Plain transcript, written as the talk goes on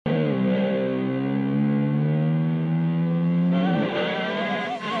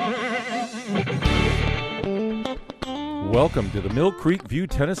Welcome to the Mill Creek View,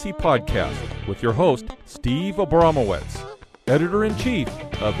 Tennessee podcast with your host, Steve Abramowitz, editor-in-chief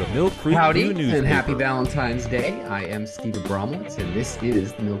of the Mill Creek View newspaper. And happy Valentine's Day. I am Steve Abramowitz, and this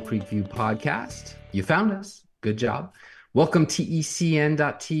is the Mill Creek View podcast. You found us. Good job. Welcome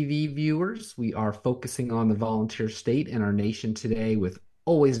TECN.TV viewers. We are focusing on the volunteer state and our nation today with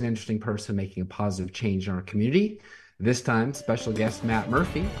always an interesting person making a positive change in our community. This time, special guest Matt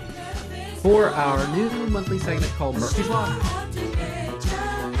Murphy for our new monthly segment called Murphy's Law.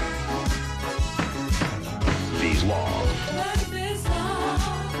 Murphy's Law.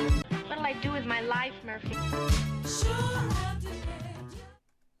 What'll I do with my life, Murphy?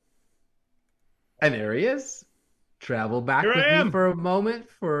 And there he is. Travel back with me for a moment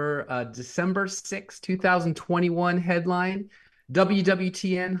for December 6, 2021 headline.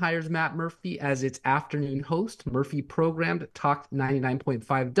 WWTN hires Matt Murphy as its afternoon host. Murphy programmed Talk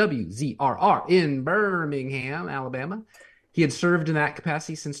 99.5 WZRR in Birmingham, Alabama. He had served in that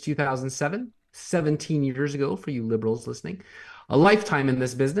capacity since 2007, 17 years ago for you liberals listening. A lifetime in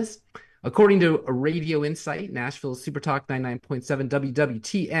this business. According to a Radio Insight, Nashville's Super Talk 99.7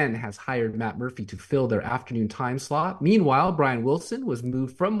 WWTN has hired Matt Murphy to fill their afternoon time slot. Meanwhile, Brian Wilson was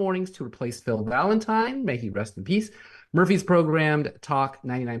moved from mornings to replace Phil Valentine. May he rest in peace. Murphy's programmed Talk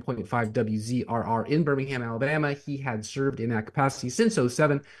 99.5 WZRR in Birmingham, Alabama. He had served in that capacity since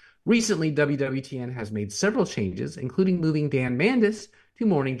 2007. Recently, WWTN has made several changes, including moving Dan Mandis to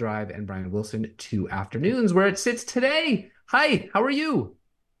Morning Drive and Brian Wilson to afternoons, where it sits today. Hi, how are you?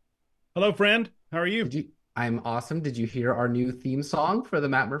 Hello, friend. How are you? I'm awesome. Did you hear our new theme song for the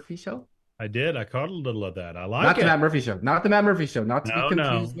Matt Murphy Show? I did. I caught a little of that. I like Not it. the Matt Murphy Show. Not the Matt Murphy Show. Not to be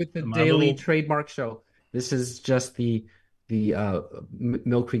confused with the daily trademark show. This is just the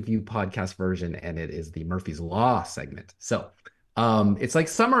Mill Creek View podcast version, and it is the Murphy's Law segment. So it's like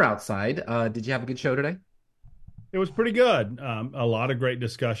summer outside. Did you have a good show today? It was pretty good. A lot of great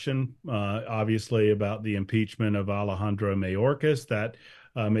discussion, obviously, about the impeachment of Alejandro Mayorkas. That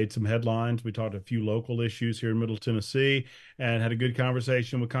made some headlines. We talked a few local issues here in Middle Tennessee and had a good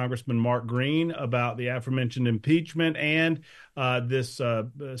conversation with Congressman Mark Green about the aforementioned impeachment and this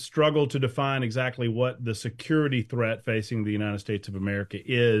struggle to define exactly what the security threat facing the United States of America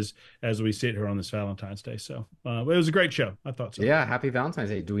is as we sit here on this Valentine's Day. So it was a great show. I thought so. Yeah, happy Valentine's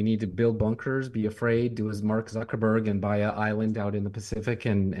Day. Do we need to build bunkers, be afraid, do as Mark Zuckerberg and buy an island out in the Pacific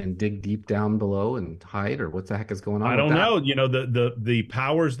and dig deep down below and hide, or what the heck is going on? I don't know. You know, the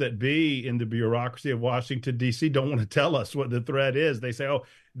powers that be in the bureaucracy of Washington, D.C. don't want to tell us what the threat is. They say, oh,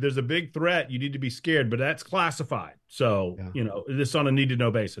 there's a big threat. You need to be scared, but that's classified. So, You know, this on a need to know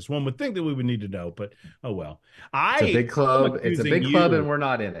basis. One would think that we would need to know, but oh well. It's a big club. It's a big club and we're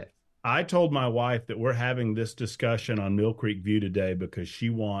not in it. I told my wife that we're having this discussion on Mill Creek View today because she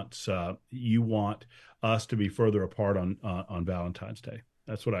wants you want us to be further apart on Valentine's Day.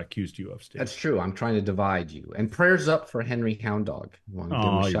 That's what I accused you of, Steve. That's true. I'm trying to divide you. And prayers up for Henry Hound Dog. Want to give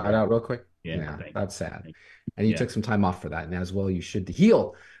him a shout out real quick? Yeah, that's sad. And you took some time off for that, and as well you should to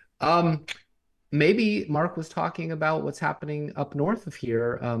heal. Maybe Mark was talking about what's happening up north of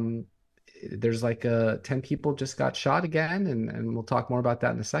here. There's like 10 people just got shot again, and we'll talk more about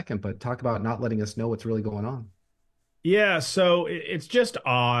that in a second, but talk about not letting us know what's really going on. Yeah, so it's just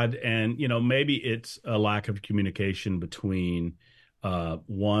odd, and you know, maybe it's a lack of communication between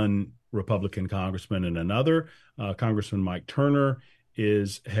one Republican congressman and another. Congressman Mike Turner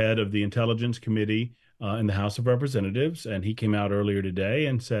is head of the Intelligence Committee in the House of Representatives, and he came out earlier today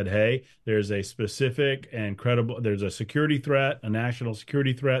and said, hey, there's a specific and there's a security threat, a national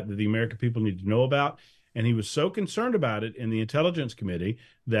security threat that the American people need to know about. And he was so concerned about it in the Intelligence Committee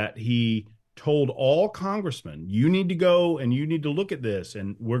that he told all congressmen, you need to go and you need to look at this,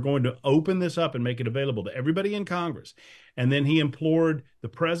 and we're going to open this up and make it available to everybody in Congress. And then he implored the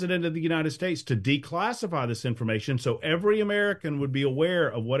President of the United States to declassify this information so every American would be aware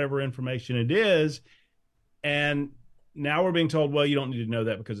of whatever information it is. And now we're being told, well, you don't need to know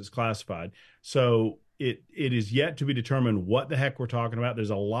that because it's classified. So it is yet to be determined what the heck we're talking about.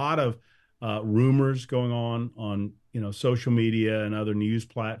 There's a lot of rumors going on social media and other news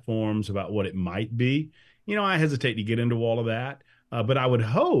platforms about what it might be. You know, I hesitate to get into all of that, but I would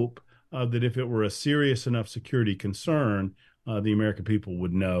hope that if it were a serious enough security concern, the American people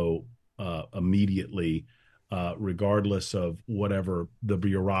would know immediately, regardless of whatever the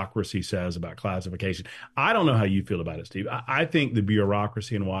bureaucracy says about classification. I don't know how you feel about it, Steve. I think the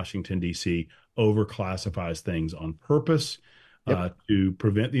bureaucracy in Washington, D.C. overclassifies things on purpose. To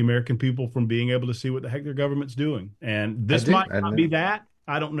prevent the American people from being able to see what the heck their government's doing. And this might not be that.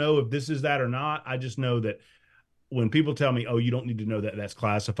 I don't know if this is that or not. I just know that when people tell me, oh, you don't need to know that that's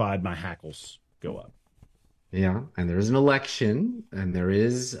classified, my hackles go up. Yeah, and there's an election, and there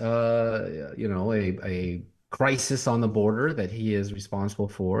is, a crisis on the border that he is responsible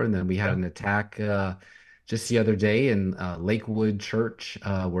for. And then we had Yeah. an attack just the other day in Lakewood Church,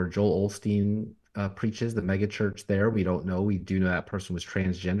 where Joel Osteen preaches, the mega church there. We don't know. We do know that person was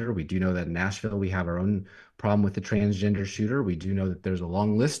transgender. We do know that in Nashville we have our own problem with the transgender shooter. We do know that there's a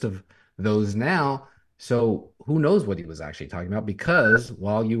long list of those now. So who knows what he was actually talking about? Because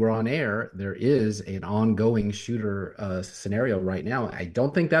while you were on air, there is an ongoing shooter scenario right now. I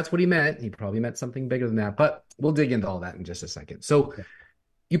don't think that's what he meant. He probably meant something bigger than that, but we'll dig into all that in just a second. So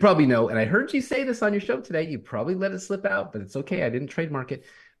you probably know, and I heard you say this on your show today. You probably let it slip out, but it's okay. I didn't trademark it.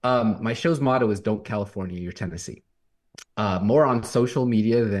 My show's motto is "Don't California your Tennessee." More on social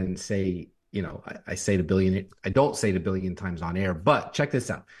media than say, I say it a billion, I don't say it a billion times on air, but check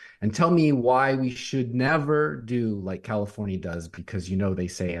this out and tell me why we should never do like California does, because they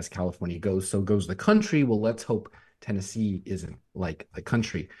say as California goes, so goes the country. Well, let's hope Tennessee isn't like the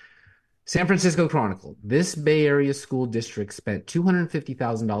country. San Francisco Chronicle. This Bay Area school district spent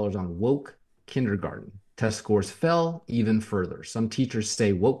 $250,000 on woke kindergarten. Test scores fell even further. Some teachers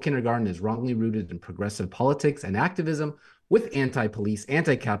say woke kindergarten is wrongly rooted in progressive politics and activism with anti-police,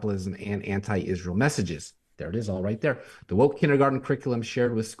 anti-capitalism, and anti-Israel messages. There it is, all right there. The woke kindergarten curriculum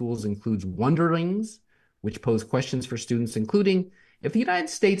shared with schools includes wonderlings, which pose questions for students, including, if the United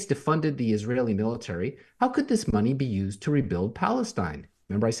States defunded the Israeli military, how could this money be used to rebuild Palestine?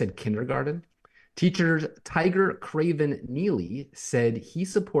 Remember I said kindergarten? Teacher Tiger Craven Neely said he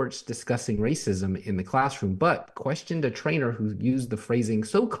supports discussing racism in the classroom, but questioned a trainer who used the phrasing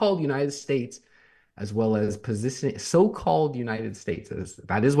so-called United States as well as position so-called United States,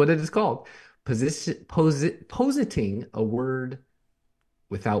 that is what it is called, positing a world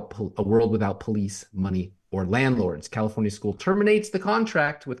without police, money, or landlords. California school terminates the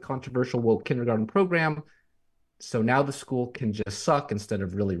contract with controversial woke kindergarten program. So now the school can just suck instead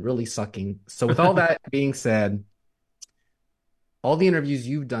of really, really sucking. So with all that being said, all the interviews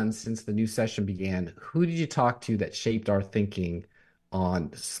you've done since the new session began, who did you talk to that shaped our thinking on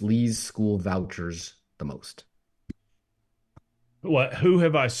sleaze school vouchers the most? Who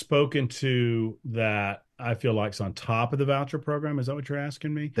have I spoken to that I feel like's on top of the voucher program? Is that what you're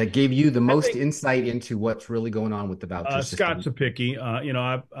asking me? That gave you the most insight into what's really going on with the voucher system? Scott Sapicki.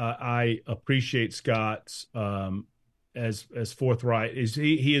 I appreciate Scott's as forthright as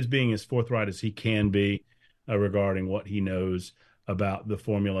he is being as forthright as he can be regarding what he knows about the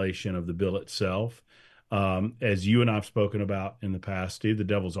formulation of the bill itself. As you and I've spoken about in the past, Steve, the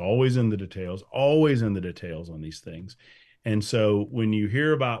devil's always in the details on these things. And so when you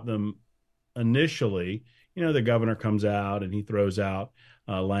hear about them initially, the governor comes out and he throws out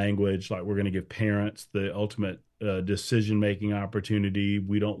language like, we're going to give parents the ultimate decision-making opportunity.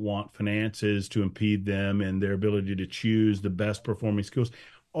 We don't want finances to impede them and their ability to choose the best performing schools.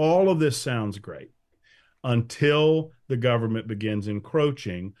 All of this sounds great until the government begins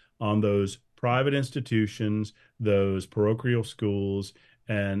encroaching on those private institutions, those parochial schools,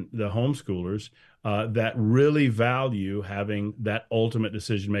 and the homeschoolers that really value having that ultimate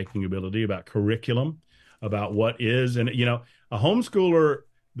decision-making ability about curriculum, about what is. And, a homeschooler,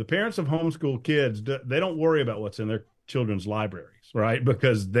 the parents of homeschool kids, they don't worry about what's in their children's libraries, right?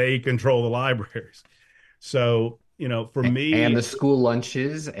 Because they control the libraries. So, for me. And the school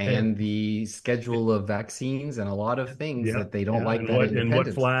lunches and the schedule of vaccines and a lot of things that they don't like. And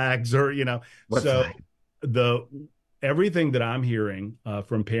what flags or, everything that I'm hearing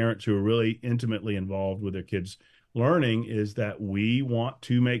from parents who are really intimately involved with their kids' learning is that we want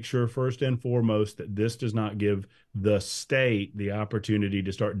to make sure first and foremost that this does not give the state the opportunity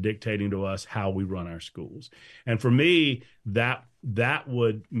to start dictating to us how we run our schools. And for me, that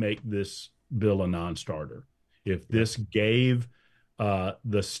would make this bill a non-starter. If this gave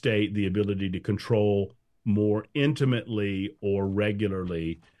the state the ability to control more intimately or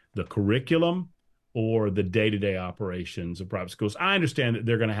regularly the curriculum or the day-to-day operations of private schools. I understand that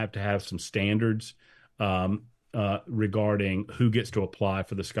they're going to have some standards regarding who gets to apply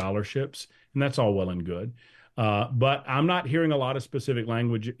for the scholarships, and that's all well and good. But I'm not hearing a lot of specific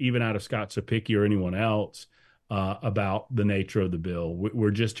language, even out of Scott Sapicki or anyone else, about the nature of the bill.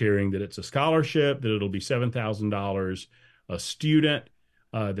 We're just hearing that it's a scholarship, that it'll be $7,000 a student,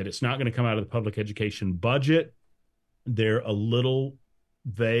 that it's not going to come out of the public education budget. They're a little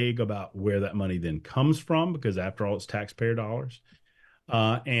vague about where that money then comes from, because after all, it's taxpayer dollars.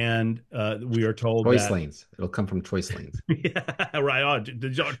 And we are told choice lanes. It'll come from choice lanes. Yeah, right.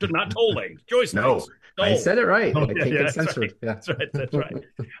 Not toll lanes. Choice lanes. No, I said it right. Oh, I can't get censored. Right. Yeah. That's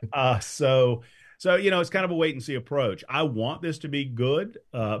right. So So, it's kind of a wait and see approach. I want this to be good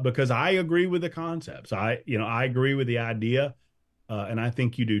because I agree with the concepts. I agree with the idea, and I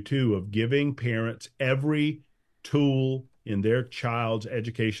think you do too, of giving parents every tool in their child's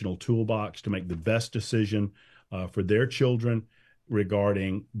educational toolbox to make the best decision for their children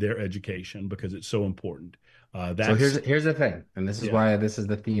regarding their education, because it's so important. So here's the thing, and this is why this is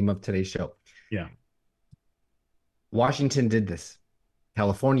the theme of today's show. Yeah. Washington did this.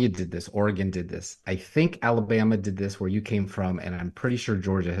 California did this. Oregon did this. I think Alabama did this where you came from, and I'm pretty sure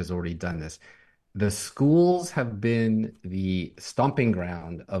Georgia has already done this. The schools have been the stomping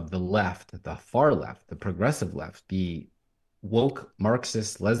ground of the left, the far left, the progressive left, the woke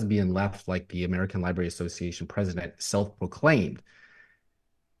Marxist lesbian left, like the American Library Association president self-proclaimed.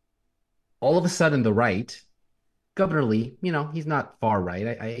 All of a sudden, the right, Governor Lee, he's not far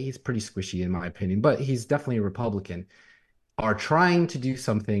right. He's pretty squishy in my opinion, but he's definitely a Republican, are trying to do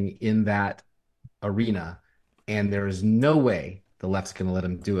something in that arena. And there is no way the left's going to let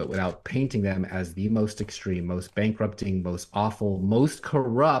them do it without painting them as the most extreme, most bankrupting, most awful, most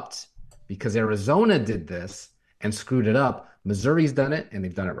corrupt, because Arizona did this and screwed it up. Missouri's done it, and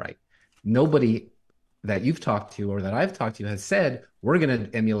they've done it right. Nobody that you've talked to or that I've talked to has said, we're going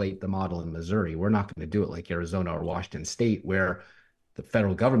to emulate the model in Missouri. We're not going to do it like Arizona or Washington State, where the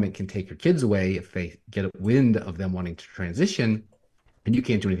federal government can take your kids away if they get a wind of them wanting to transition, and you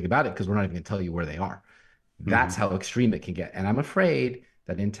can't do anything about it because we're not even going to tell you where they are. That's how extreme it can get. And I'm afraid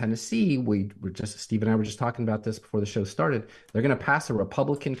that in Tennessee, Steve and I were just talking about this before the show started. They're going to pass a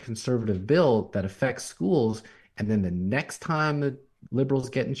Republican conservative bill that affects schools. And then the next time the liberals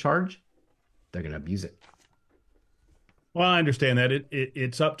get in charge, they're going to abuse it. Well, I understand that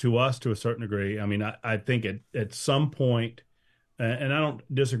it's up to us to a certain degree. I mean, I think at some point, and I don't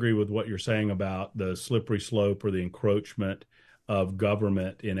disagree with what you're saying about the slippery slope or the encroachment of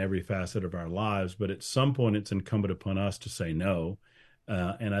government in every facet of our lives, but at some point it's incumbent upon us to say no.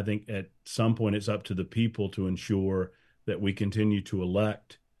 And I think at some point it's up to the people to ensure that we continue to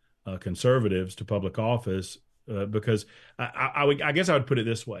elect conservatives to public office, because I guess I would put it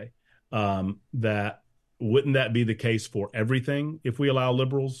this way, that wouldn't that be the case for everything if we allow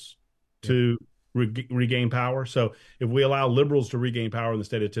liberals to regain power? So if we allow liberals to regain power in the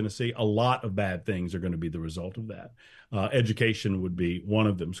state of Tennessee, a lot of bad things are going to be the result of that. Education would be one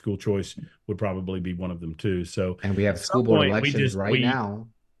of them. School choice would probably be one of them too. So, and we have school board elections right now.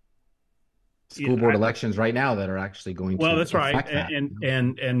 School board elections right now that are actually going to that's right, that.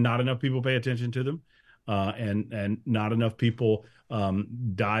 And not enough people pay attention to them, and not enough people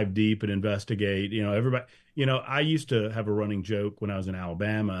dive deep and investigate. Everybody. I used to have a running joke when I was in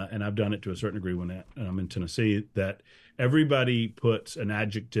Alabama, and I've done it to a certain degree when I'm in Tennessee, that everybody puts an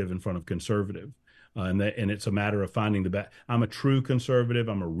adjective in front of conservative. And it's a matter of finding the best. I'm a true conservative.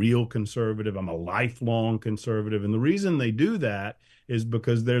 I'm a real conservative. I'm a lifelong conservative. And the reason they do that is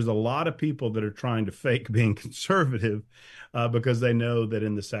because there's a lot of people that are trying to fake being conservative because they know that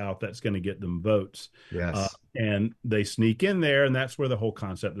in the South that's going to get them votes. Yes. And they sneak in there, and that's where the whole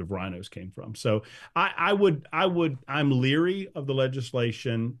concept of rhinos came from. So I'm leery of the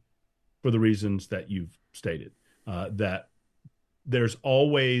legislation for the reasons that you've stated, that there's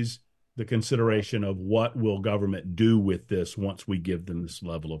always the consideration of what will government do with this once we give them this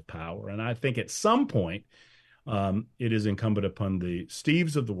level of power. And I think at some point, it is incumbent upon the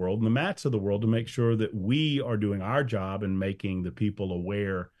Steves of the world and the Matts of the world to make sure that we are doing our job in making the people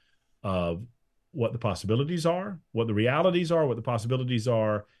aware of what the possibilities are, what the realities are, what the possibilities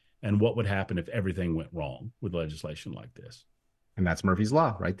are, and what would happen if everything went wrong with legislation like this. And that's Murphy's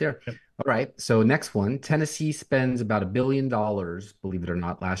Law right there. Yep. All right. So next one, Tennessee spends about $1 billion, believe it or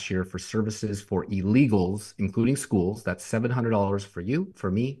not, last year for services for illegals, including schools. That's $700 for you,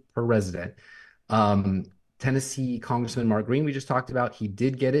 for me, per resident. Tennessee Congressman Mark Green, we just talked about, he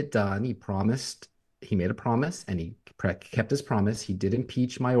did get it done. He made a promise, and he kept his promise. He did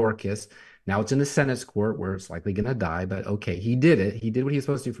impeach Mayorkas. Now it's in the Senate's court where it's likely going to die, but okay, he did it. He did what he was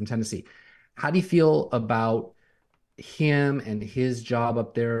supposed to do from Tennessee. How do you feel about him and his job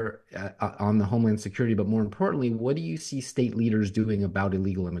up there on the Homeland Security? But more importantly, what do you see state leaders doing about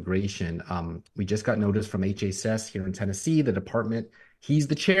illegal immigration? We just got notice from HHS here in Tennessee, the department he's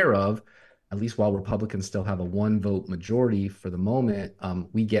the chair of, at least while Republicans still have a 1-vote majority for the moment,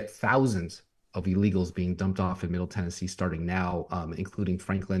 we get thousands of illegals being dumped off in Middle Tennessee starting now, including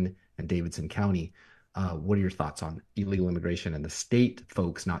Franklin and Davidson County. What are your thoughts on illegal immigration and the state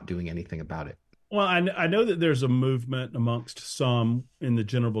folks not doing anything about it? Well, I know that there's a movement amongst some in the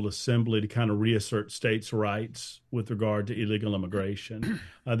General Assembly to kind of reassert states' rights with regard to illegal immigration.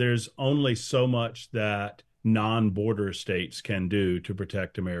 There's only so much that non-border states can do to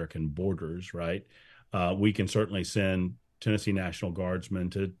protect American borders, right? We can certainly send Tennessee National Guardsmen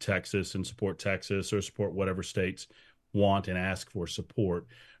to Texas and support Texas or support whatever states want and ask for support.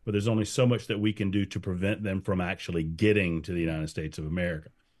 But there's only so much that we can do to prevent them from actually getting to the United States of America.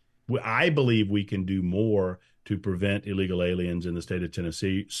 I believe we can do more to prevent illegal aliens in the state of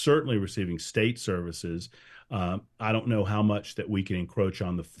Tennessee, certainly receiving state services. I don't know how much that we can encroach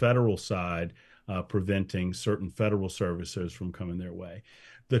on the federal side, preventing certain federal services from coming their way.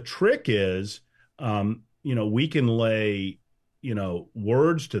 The trick is, we can lay,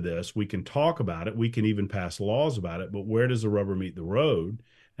 words to this. We can talk about it. We can even pass laws about it. But where does the rubber meet the road?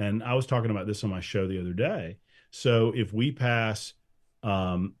 And I was talking about this on my show the other day. So if we pass,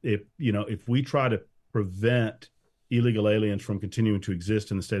 if we try to prevent illegal aliens from continuing to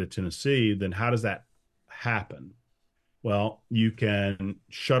exist in the state of Tennessee, then how does that happen? Well, you can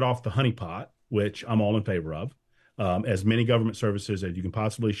shut off the honeypot, which I'm all in favor of, as many government services as you can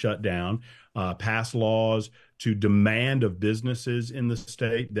possibly shut down, pass laws to demand of businesses in the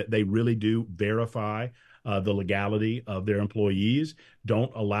state that they really do verify the legality of their employees.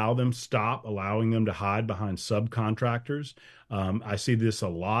 Don't stop allowing them to hide behind subcontractors. I see this a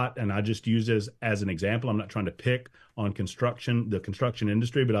lot, and I just use it as an example. I'm not trying to pick on the construction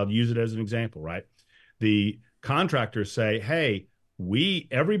industry, but I'll use it as an example, right? The contractors say, hey,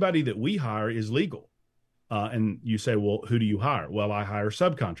 everybody that we hire is legal. And you say, well, who do you hire? Well, I hire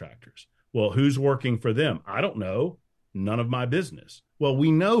subcontractors. Well, who's working for them? I don't know. None of my business. Well,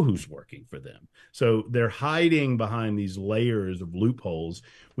 we know who's working for them. So they're hiding behind these layers of loopholes.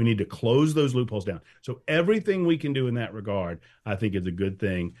 We need to close those loopholes down. So everything we can do in that regard, I think, is a good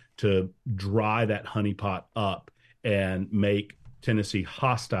thing to dry that honeypot up and make Tennessee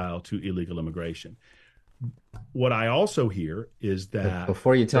hostile to illegal immigration. What I also hear is that...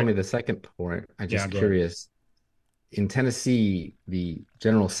 Before you tell me the second point, I'm just curious. In Tennessee, the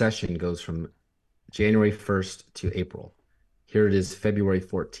general session goes from January 1st to April. Here it is February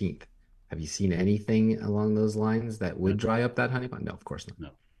 14th. Have you seen anything along those lines that would dry up that honeypot? No, of course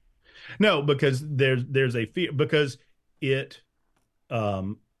not. No, because there's a fear, because it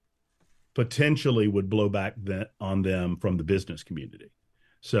potentially would blow back on them from the business community.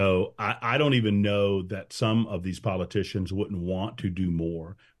 So I don't even know that some of these politicians wouldn't want to do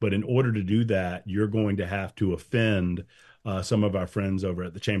more. But in order to do that, you're going to have to offend some of our friends over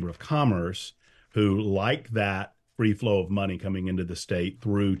at the Chamber of Commerce who like that free flow of money coming into the state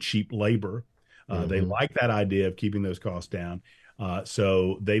through cheap labor. They like that idea of keeping those costs down.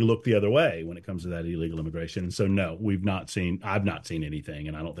 So they look the other way when it comes to that illegal immigration. And so, no, I've not seen anything,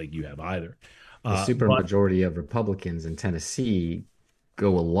 and I don't think you have either. The supermajority of Republicans in Tennessee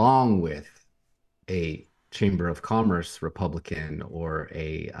go along with a Chamber of Commerce Republican or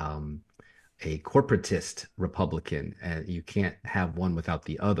a corporatist Republican, and you can't have one without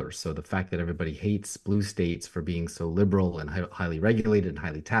the other. So the fact that everybody hates blue states for being so liberal and highly regulated and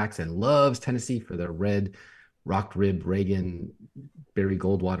highly taxed, and loves Tennessee for their red rock rib Reagan, Barry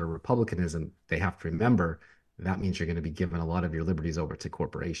Goldwater Republicanism, they have to remember that means you're going to be giving a lot of your liberties over to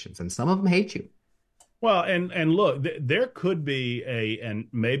corporations, and some of them hate you. Well, and look, there could be and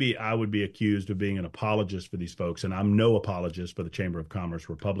maybe I would be accused of being an apologist for these folks, and I'm no apologist for the Chamber of Commerce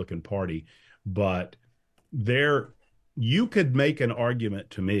Republican Party, but you could make an argument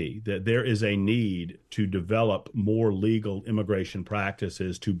to me that there is a need to develop more legal immigration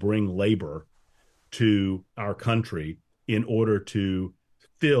practices to bring labor to our country in order to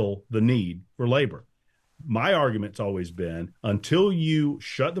fill the need for labor. My argument's always been, until you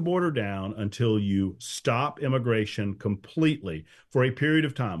shut the border down, until you stop immigration completely for a period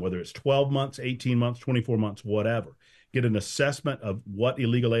of time, whether it's 12 months, 18 months, 24 months, whatever, get an assessment of what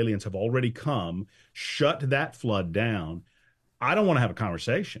illegal aliens have already come, shut that flood down. I don't want to have a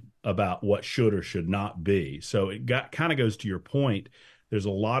conversation about what should or should not be. So it kind of goes to your point. There's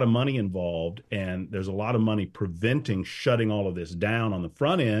a lot of money involved, and there's a lot of money preventing shutting all of this down on the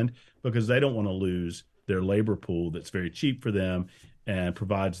front end because they don't want to lose their labor pool that's very cheap for them and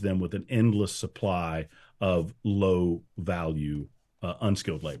provides them with an endless supply of low value,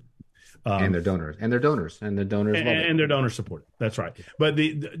 unskilled labor. And their donors support it. That's right. But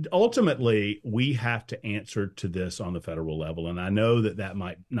ultimately, we have to answer to this on the federal level. And I know that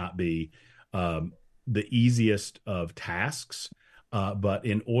might not be the easiest of tasks, but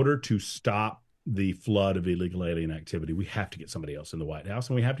in order to stop the flood of illegal alien activity, we have to get somebody else in the White House,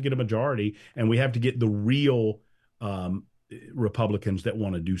 and we have to get a majority, and we have to get the real Republicans that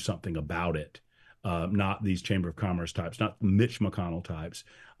want to do something about it, not these Chamber of Commerce types, not Mitch McConnell types,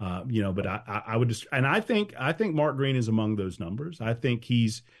 but I would just, and I think Mark Green is among those numbers. I think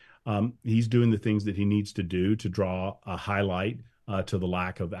he's He's doing the things that he needs to do to draw a highlight to the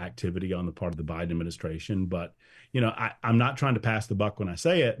lack of activity on the part of the Biden administration. But, I'm not trying to pass the buck when I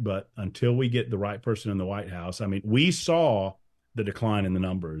say it, but until we get the right person in the White House, I mean, we saw the decline in the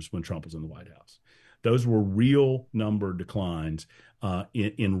numbers when Trump was in the White House. Those were real number declines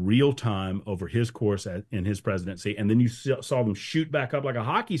in real time over his course in his presidency. And then you saw them shoot back up like a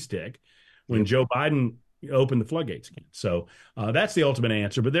hockey stick when Joe Biden opened the floodgates again. So that's the ultimate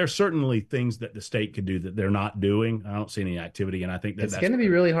answer. But there are certainly things that the state could do that they're not doing. I don't see any activity. And I think it's going to be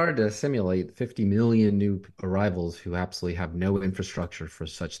really hard to simulate 50 million new arrivals who absolutely have no infrastructure for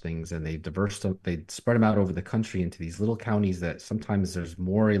such things. And they spread them out over the country into these little counties that sometimes there's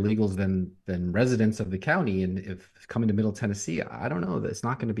more illegals than residents of the county. And if coming to Middle Tennessee, I don't know, it's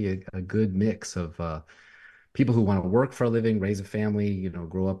not going to be a good mix of people who want to work for a living, raise a family,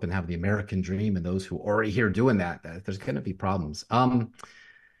 grow up and have the American dream, and those who are already here doing that, there's going to be problems.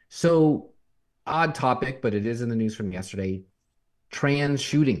 So odd topic, but it is in the news from yesterday. Trans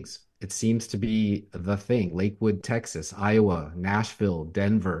shootings. It seems to be the thing. Lakewood, Texas, Iowa, Nashville,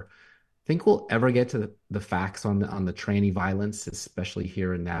 Denver. Think we'll ever get to the facts on the tranny violence, especially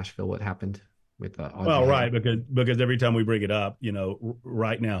here in Nashville, what happened? Right, because every time we bring it up,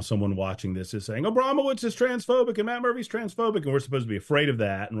 right now someone watching this is saying Abramowitz is transphobic and Matt Murphy's transphobic, and we're supposed to be afraid of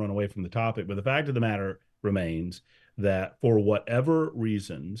that and run away from the topic. But the fact of the matter remains that for whatever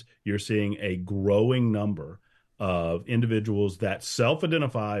reasons, you're seeing a growing number of individuals that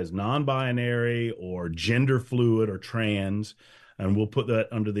self-identify as non-binary or gender fluid or trans, and we'll put that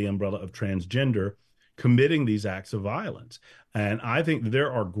under the umbrella of transgender, committing these acts of violence. And I think that there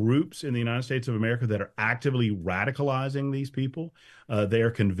are groups in the United States of America that are actively radicalizing these people. They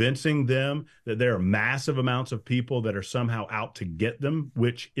are convincing them that there are massive amounts of people that are somehow out to get them,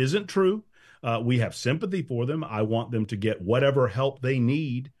 which isn't true. We have sympathy for them. I want them to get whatever help they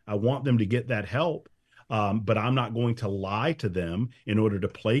need. I want them to get that help. But I'm not going to lie to them in order to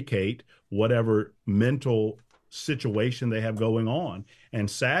placate whatever mental situation they have going on.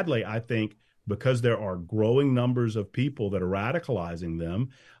 And sadly, I think because there are growing numbers of people that are radicalizing them,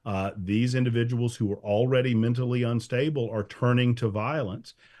 these individuals who are already mentally unstable are turning to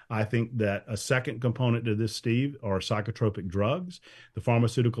violence. I think that a second component to this, Steve, are psychotropic drugs. The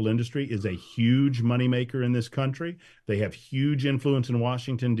pharmaceutical industry is a huge moneymaker in this country. They have huge influence in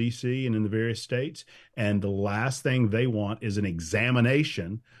Washington, D.C. and in the various states. And the last thing they want is an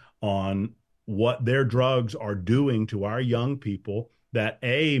examination on what their drugs are doing to our young people that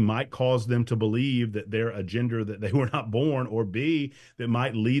A, might cause them to believe that they're a gender that they were not born, or B, that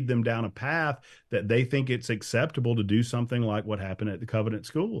might lead them down a path that they think it's acceptable to do something like what happened at the Covenant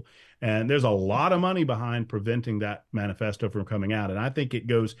School. And there's a lot of money behind preventing that manifesto from coming out. And I think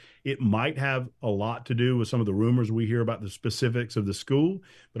it might have a lot to do with some of the rumors we hear about the specifics of the school,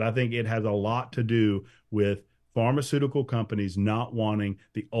 but I think it has a lot to do with pharmaceutical companies not wanting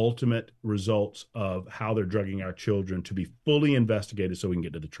the ultimate results of how they're drugging our children to be fully investigated so we can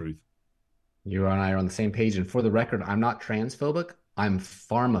get to the truth. You and I are on the same page. And for the record, I'm not transphobic. I'm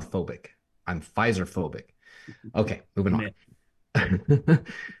pharmaphobic. I'm Pfizer-phobic. Okay, moving on.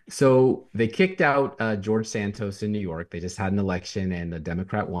 So they kicked out George Santos in New York. They just had an election and the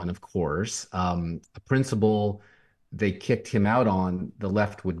Democrat won, of course. A principle they kicked him out on, the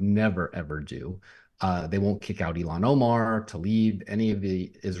left would never, ever do. They won't kick out Ilhan Omar, Tlaib, any of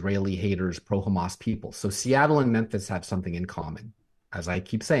the Israeli haters, pro-Hamas people. So Seattle and Memphis have something in common. As I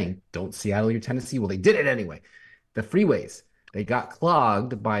keep saying, don't Seattle your Tennessee. Well, they did it anyway. The freeways, they got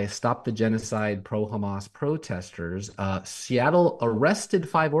clogged by Stop the Genocide pro-Hamas protesters. Seattle arrested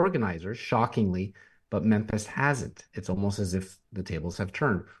 5 organizers, shockingly, but Memphis hasn't. It's almost as if the tables have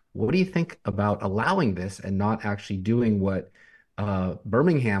turned. What do you think about allowing this and not actually doing what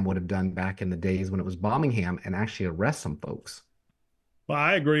Birmingham would have done back in the days when it was Birmingham and actually arrest some folks? Well,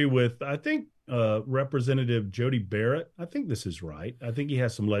 I agree with, I think, Representative Jody Barrett. I think this is right. I think he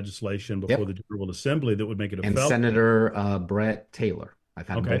has some legislation before the General Assembly that would make it a felony. Senator Brett Taylor. I've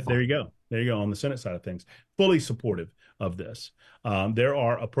had okay, there you go. There you go. On the Senate side of things, fully supportive of this. There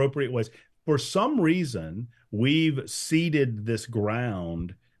are appropriate ways. For some reason, we've ceded this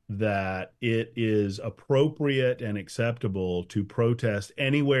ground that it is appropriate and acceptable to protest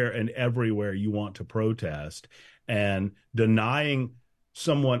anywhere and everywhere you want to protest, and denying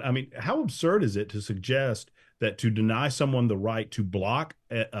someone. I mean, how absurd is it to suggest that to deny someone the right to block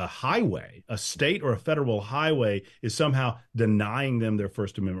a highway, a state or a federal highway, is somehow denying them their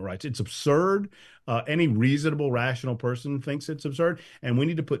First Amendment rights? It's absurd. Any reasonable, rational person thinks it's absurd. And we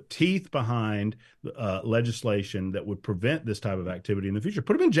need to put teeth behind legislation that would prevent this type of activity in the future.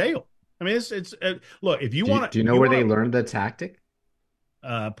 Put them in jail. I mean, look, if you want to. Do you know where they learned the tactic?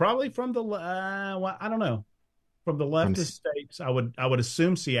 Probably from the well, I don't know, from the From leftist states. I would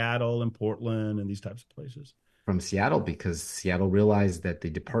assume Seattle and Portland and these types of places. from Seattle, because Seattle realized that the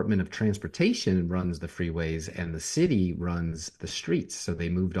Department of Transportation runs the freeways and the city runs the streets. So they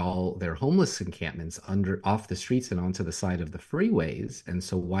moved all their homeless encampments under off the streets and onto the side of the freeways. And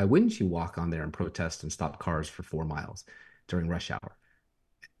so why wouldn't you walk on there and protest and stop cars for 4 miles during rush hour?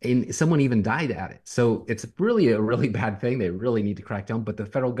 And someone even died at it. So it's really a really bad thing. They really need to crack down, but the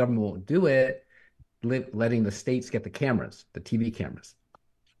federal government won't do it, letting the states get the cameras, the TV cameras.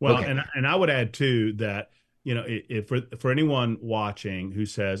 Well, Okay. and I would add too that, if for anyone watching who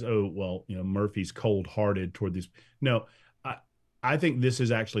says, "Oh, well, Murphy's cold-hearted toward these," no, I think this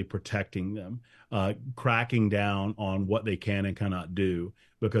is actually protecting them, cracking down on what they can and cannot do,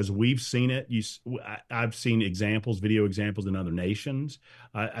 because we've seen it. I've seen examples, video examples in other nations.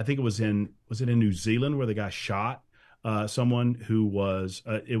 I think was it in New Zealand where the guy shot someone who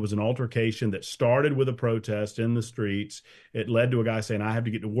it was an altercation that started with a protest in the streets. It led to a guy saying, "I have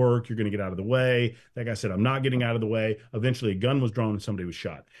to get to work. You're going to get out of the way." That guy said, "I'm not getting out of the way." Eventually a gun was drawn and somebody was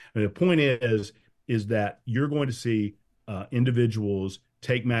shot. And the point is that you're going to see individuals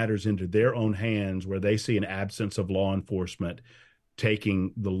take matters into their own hands where they see an absence of law enforcement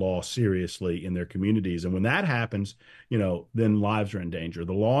taking the law seriously in their communities. And when that happens, then lives are in danger.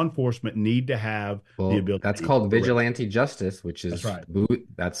 The law enforcement need to have the ability. That's called vigilante justice, which is That's right.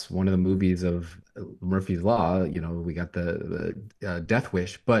 That's one of the movies of Murphy's Law. We got the Death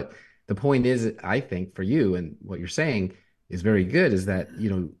Wish, but the point is, I think for you and what you're saying is very good, is that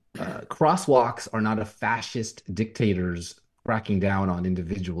crosswalks are not a fascist dictators cracking down on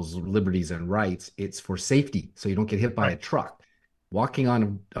individuals' liberties and rights. It's for safety, so you don't get hit by a truck. Walking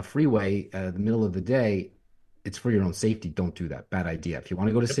on a freeway in the middle of the day, it's for your own safety. Don't do that. Bad idea. If you want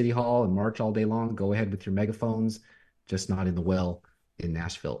to go to City Hall and march all day long, go ahead with your megaphones, just not in the well in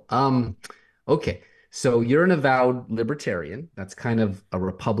Nashville. Okay. So you're an avowed libertarian. That's kind of a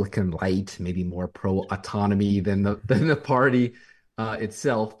Republican light, maybe more pro-autonomy than the party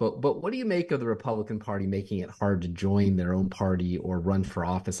itself. But what do you make of the Republican Party making it hard to join their own party or run for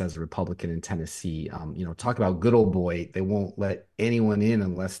office as a Republican in Tennessee? Talk about good old boy. They won't let anyone in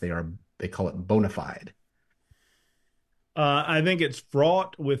unless they call it bona fide. I think it's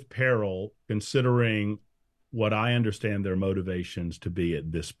fraught with peril, considering what I understand their motivations to be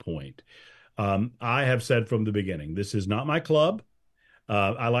at this point. I have said from the beginning, this is not my club.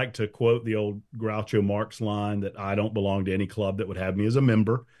 I like to quote the old Groucho Marx line that I don't belong to any club that would have me as a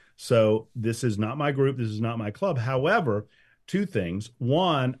member. So this is not my group. This is not my club. However, two things.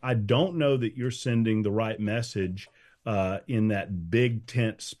 One, I don't know that you're sending the right message in that big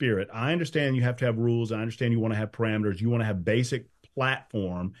tent spirit. I understand you have to have rules. I understand you want to have parameters. You want to have basic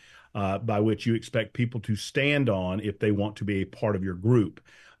platform by which you expect people to stand on if they want to be a part of your group.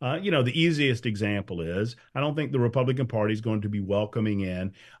 The easiest example is I don't think the Republican Party is going to be welcoming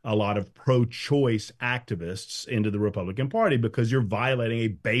in a lot of pro-choice activists into the Republican Party, because you're violating a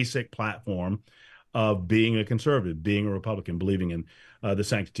basic platform of being a conservative, being a Republican, believing in the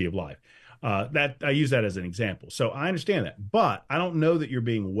sanctity of life. That I use that as an example. So I understand that, but I don't know that you're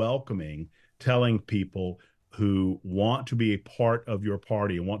being welcoming, telling people who want to be a part of your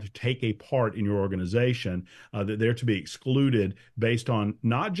party and want to take a part in your organization that they're to be excluded based on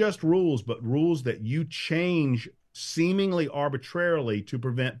not just rules, but rules that you change seemingly arbitrarily to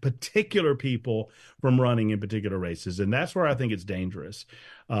prevent particular people from running in particular races. And that's where I think it's dangerous.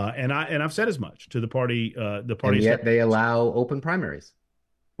 And I've said as much to the party. And yet they allow open primaries.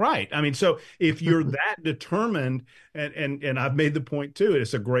 Right. I mean, so if you're that determined, and I've made the point too,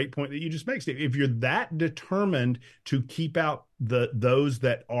 it's a great point that you just make, Steve. If you're that determined to keep out those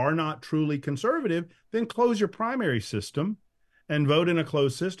that are not truly conservative, then close your primary system and vote in a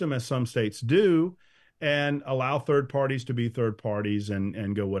closed system, as some states do, and allow third parties to be third parties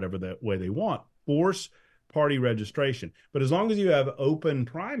and go whatever the way they want. Force party registration. But as long as you have open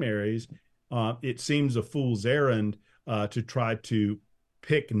primaries, it seems a fool's errand to try to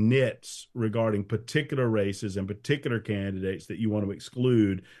pick nits regarding particular races and particular candidates that you want to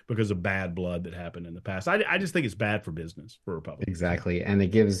exclude because of bad blood that happened in the past. I just think it's bad for business for Republicans. Exactly. And it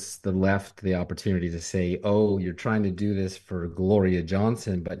gives the left the opportunity to say, oh, you're trying to do this for Gloria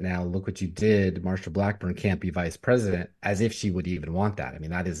Johnson, but now look what you did. Marsha Blackburn can't be vice president, as if she would even want that. I mean,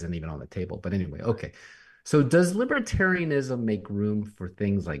 that isn't even on the table. But anyway, okay. So does libertarianism make room for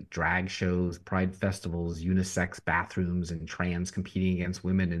things like drag shows, pride festivals, unisex bathrooms, and trans competing against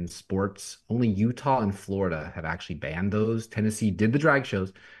women in sports? Only Utah and Florida have actually banned those. Tennessee did the drag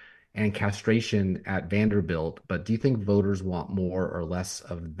shows and castration at Vanderbilt. But do you think voters want more or less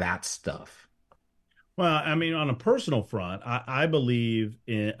of that stuff? Well, I mean, on a personal front, I value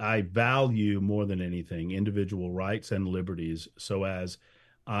more than anything individual rights and liberties. So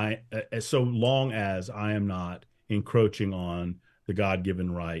long as I am not encroaching on the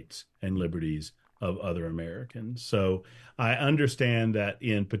God-given rights and liberties of other Americans. So I understand that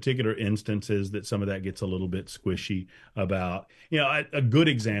in particular instances that some of that gets a little bit squishy about, a good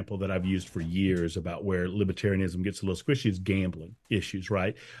example that I've used for years about where libertarianism gets a little squishy is gambling issues,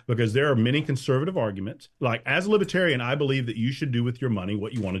 right? Because there are many conservative arguments. Like, as a libertarian, I believe that you should do with your money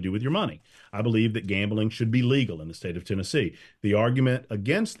what you want to do with your money. I believe that gambling should be legal in the state of Tennessee. The argument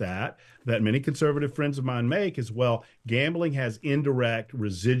against that many conservative friends of mine make is, well, gambling has indirect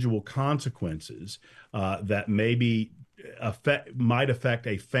residual consequences that might affect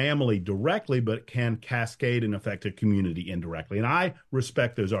a family directly, but can cascade and affect a community indirectly. And I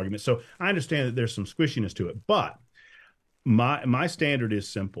respect those arguments. So I understand that there's some squishiness to it, but my standard is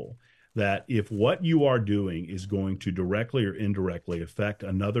simple, that if what you are doing is going to directly or indirectly affect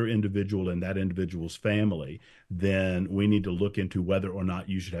another individual in that individual's family, then we need to look into whether or not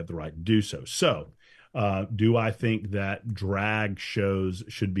you should have the right to do so. So, do I think that drag shows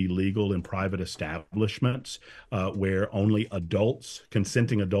should be legal in private establishments where only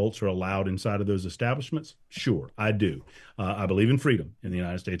consenting adults are allowed inside of those establishments? Sure, I do. I believe in freedom in the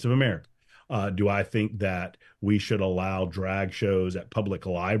United States of America. Do I think that we should allow drag shows at public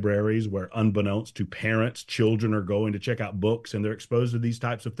libraries where, unbeknownst to parents, children are going to check out books and they're exposed to these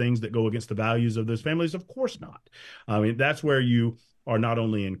types of things that go against the values of those families? Of course not. I mean, that's where you are not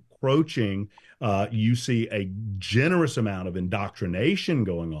only encroaching, you see a generous amount of indoctrination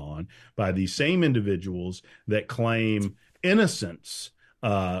going on by these same individuals that claim innocence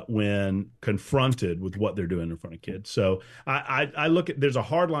when confronted with what they're doing in front of kids. So I look at, there's a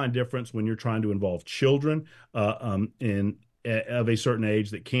hard line difference when you're trying to involve children of a certain age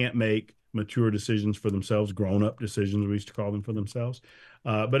that can't make mature decisions for themselves, grown-up decisions, we used to call them, for themselves.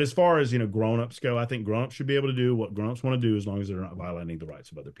 But as far as, grown-ups go, I think grown-ups should be able to do what grown-ups want to do as long as they're not violating the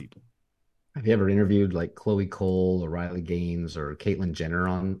rights of other people. Have you ever interviewed like Chloe Cole or Riley Gaines or Caitlyn Jenner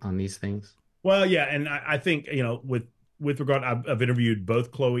on these things? Well, yeah, and I think, with regard, I've interviewed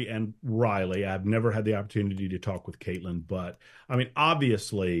both Chloe and Riley. I've never had the opportunity to talk with Caitlyn, but I mean,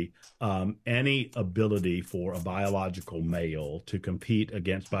 obviously, any ability for a biological male to compete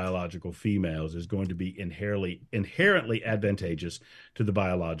against biological females is going to be inherently advantageous to the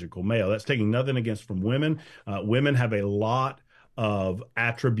biological male. That's taking nothing against from women. Women have a lot of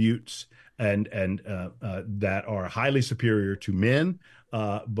attributes and that are highly superior to men.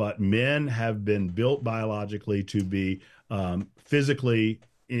 But men have been built biologically to be physically,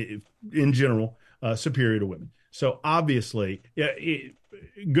 in general, superior to women. So obviously,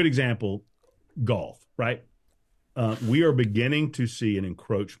 good example, golf, right? We are beginning to see an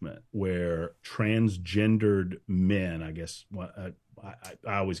encroachment where transgendered men, I guess,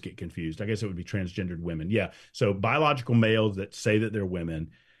 I always get confused. I guess it would be transgendered women. Yeah. So biological males that say that they're women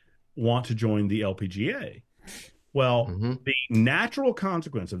want to join the LPGA. Well, the natural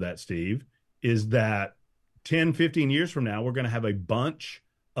consequence of that, Steve, is that 10, 15 years from now, we're going to have a bunch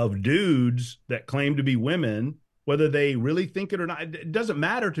of dudes that claim to be women, whether they really think it or not. It doesn't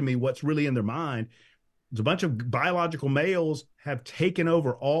matter to me what's really in their mind. There's a bunch of biological males have taken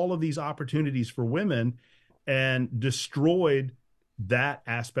over all of these opportunities for women and destroyed that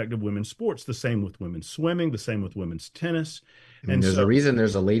aspect of women's sports. The same with women's swimming, the same with women's tennis. And there's a reason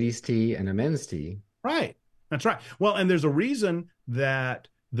there's a ladies' tee and a men's tee. Right. That's right. Well, and there's a reason that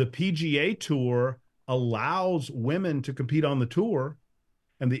the PGA Tour allows women to compete on the tour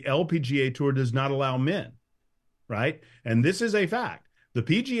and the LPGA Tour does not allow men, right? And this is a fact. The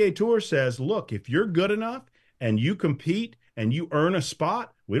PGA Tour says, look, if you're good enough and you compete and you earn a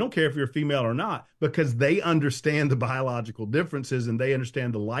spot, we don't care if you're female or not, because they understand the biological differences and they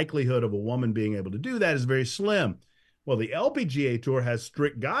understand the likelihood of a woman being able to do that is very slim. Well, the LPGA Tour has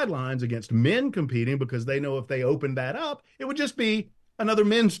strict guidelines against men competing because they know if they opened that up, it would just be another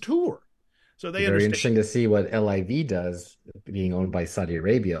men's tour. So they Very interesting to see what LIV does, being owned by Saudi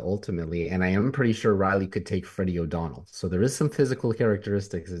Arabia ultimately. And I am pretty sure Riley could take Freddie O'Donnell. So there is some physical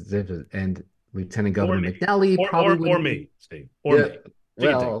characteristics. And Lieutenant Governor McNally probably or me, Steve, or me.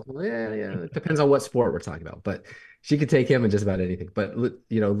 Well, yeah. It depends on what sport we're talking about, but she could take him in just about anything. But,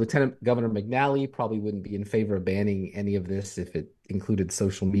 Lieutenant Governor McNally probably wouldn't be in favor of banning any of this if it included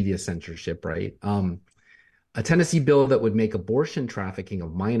social media censorship, right? A Tennessee bill that would make abortion trafficking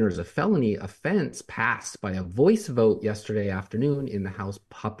of minors a felony offense passed by a voice vote yesterday afternoon in the House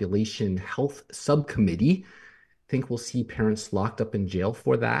Population Health Subcommittee. Think we'll see parents locked up in jail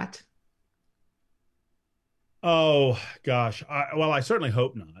for that? Oh gosh. Well, I certainly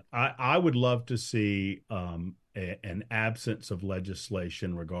hope not. I would love to see an absence of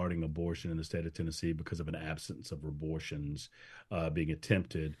legislation regarding abortion in the state of Tennessee because of an absence of abortions being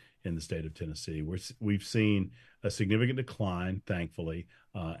attempted in the state of Tennessee. We've seen a significant decline, thankfully,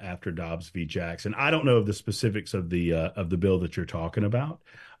 after Dobbs v. Jackson. I don't know of the specifics of the bill that you're talking about,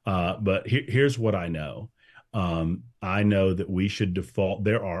 but here's what I know. I know that we should default.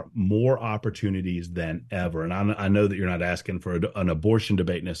 There are more opportunities than ever. And I know that you're not asking for an abortion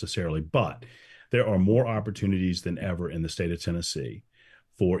debate necessarily, but there are more opportunities than ever in the state of Tennessee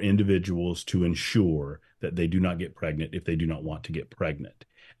for individuals to ensure that they do not get pregnant if they do not want to get pregnant.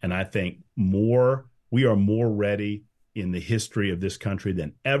 And I think we are more ready in the history of this country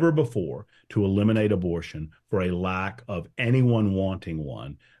than ever before to eliminate abortion for a lack of anyone wanting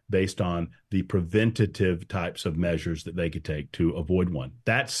one, based on the preventative types of measures that they could take to avoid one.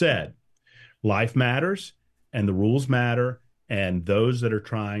 That said, life matters and the rules matter, and those that are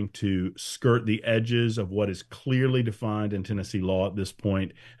trying to skirt the edges of what is clearly defined in Tennessee law at this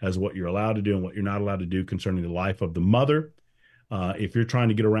point as what you're allowed to do and what you're not allowed to do concerning the life of the mother, if you're trying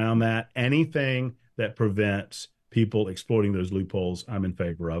to get around that, anything that prevents people exploiting those loopholes, I'm in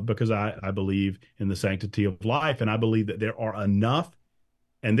favor of, because I believe in the sanctity of life, and I believe that there are enough.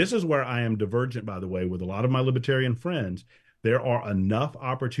 And this is where I am divergent, by the way, with a lot of my libertarian friends. There are enough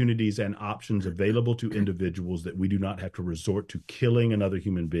opportunities and options available to individuals that we do not have to resort to killing another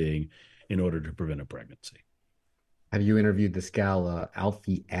human being in order to prevent a pregnancy. Have you interviewed this gal,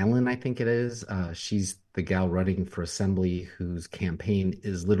 Alfie Allen, I think it is? She's the gal running for assembly whose campaign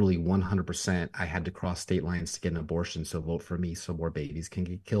is literally 100%. I had to cross state lines to get an abortion, so vote for me so more babies can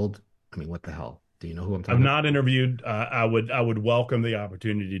get killed. I mean, what the hell? Do you know who I'm talking about? I've not interviewed. I would welcome the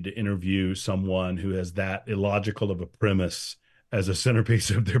opportunity to interview someone who has that illogical of a premise as a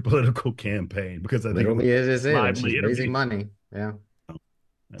centerpiece of their political campaign, because I think literally it is it. She's raising money. Yeah.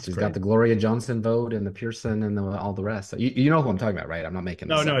 She's got the Gloria Johnson vote and the Pearson and all the rest. So you know who I'm talking about, right? I'm not making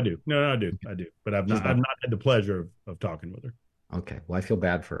this up. No, I do. No, I do. But I've not had the pleasure of talking with her. Okay. Well, I feel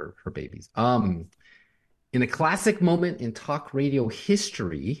bad for her babies. In a classic moment in talk radio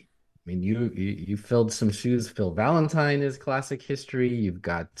history, I mean, you filled some shoes. Phil Valentine is classic history. You've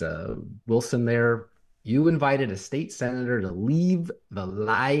got Wilson there. You invited a state senator to leave for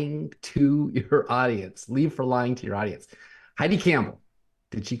lying to your audience. Heidi Campbell,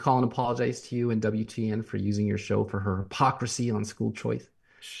 did she call and apologize to you and WTN for using your show for her hypocrisy on school choice?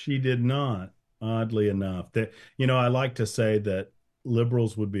 She did not, oddly enough. I like to say that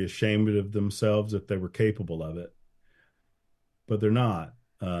liberals would be ashamed of themselves if they were capable of it, but they're not.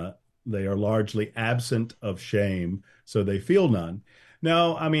 They are largely absent of shame, so they feel none.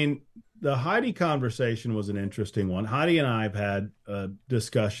 No, I mean, the Heidi conversation was an interesting one. Heidi and I have had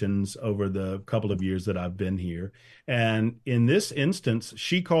discussions over the couple of years that I've been here. And in this instance,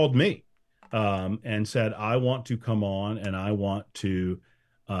 she called me and said, I want to come on and I want to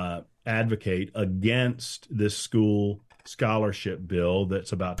advocate against this school scholarship bill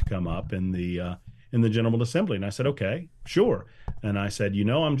that's about to come up in the General Assembly. And I said, okay, sure. And I said,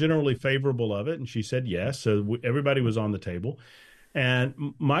 I'm generally favorable of it. And she said, yes. So everybody was on the table. And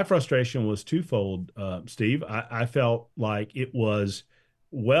my frustration was twofold, Steve. I felt like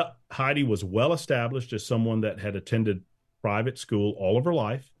Heidi was well established as someone that had attended private school all of her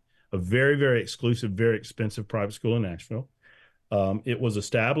life, a very, very exclusive, very expensive private school in Nashville. It was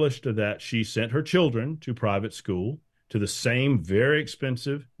established that she sent her children to private school, to the same very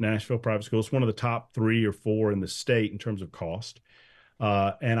expensive Nashville private school. It's one of the top 3 or 4 in the state in terms of cost.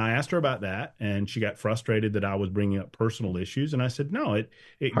 And I asked her about that, and she got frustrated that I was bringing up personal issues. And I said, no, it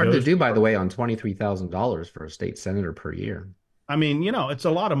hard to do, by the way, on $23,000 for a state senator per year. I mean, it's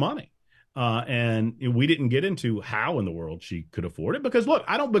a lot of money. And we didn't get into how in the world she could afford it, because look,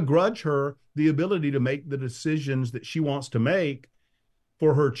 I don't begrudge her the ability to make the decisions that she wants to make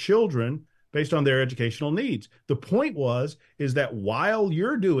for her children based on their educational needs. The point is that while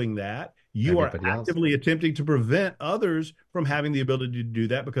you're doing that, you are actively attempting to prevent others from having the ability to do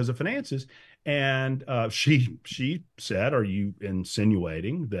that because of finances. And she said, are you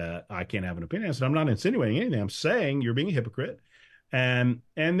insinuating that I can't have an opinion? I said, I'm not insinuating anything. I'm saying you're being a hypocrite. And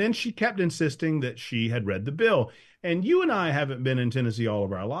then she kept insisting that she had read the bill. And you and I haven't been in Tennessee all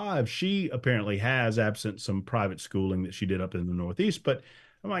of our lives. She apparently has, absent some private schooling that she did up in the Northeast. But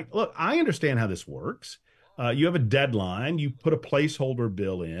I'm like, look, I understand how this works. You have a deadline. You put a placeholder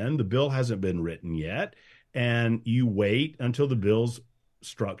bill in. The bill hasn't been written yet. And you wait until the bill's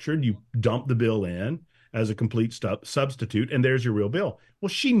structured. You dump the bill in as a complete substitute, and there's your real bill. Well,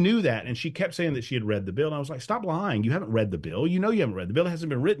 she knew that, and she kept saying that she had read the bill. And I was like, stop lying. You haven't read the bill. You haven't read the bill. It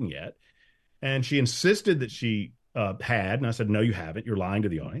hasn't been written yet. And she insisted that she had. And I said, no, you haven't. You're lying to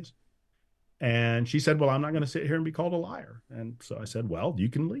the audience. And she said, well, I'm not going to sit here and be called a liar. And so I said, well, you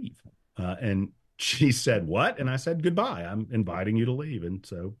can leave. And she said, what? And I said, goodbye. I'm inviting you to leave. And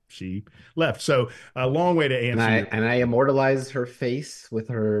so she left. So a long way to answer. And I immortalized her face with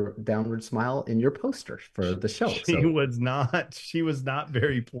her downward smile in your poster for the show. She was not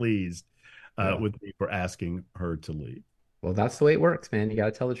very pleased with me for asking her to leave. Well, that's the way it works, man. You got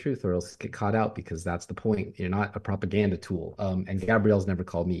to tell the truth or else get caught out, because that's the point. You're not a propaganda tool. And Gabrielle's never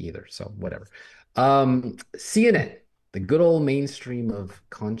called me either, so whatever. CNN, the good old mainstream of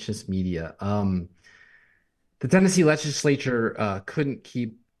conscious media. The Tennessee legislature couldn't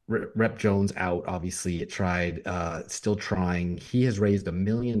keep Rep. Jones out. Obviously, it tried, still trying. He has raised $1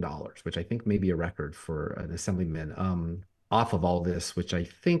 million, which I think may be a record for an assemblyman, off of all this, which I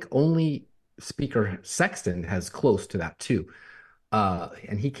think only Speaker Sexton has close to that too.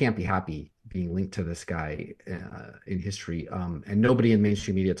 And he can't be happy being linked to this guy in history. And nobody in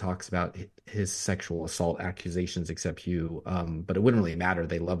mainstream media talks about his sexual assault accusations except you. But it wouldn't really matter.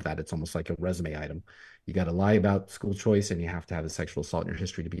 They love that. It's almost like a resume item. You got to lie about school choice and you have to have a sexual assault in your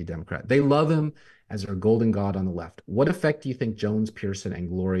history to be a Democrat. They love him as their golden god on the left. What effect do you think Jones, Pearson, and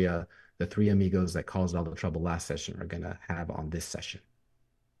Gloria, the three amigos that caused all the trouble last session, are going to have on this session?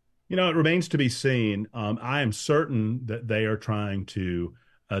 You know, it remains to be seen. I am certain that they are trying to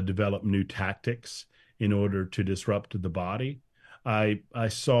develop new tactics in order to disrupt the body. I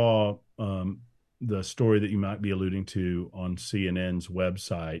saw the story that you might be alluding to on CNN's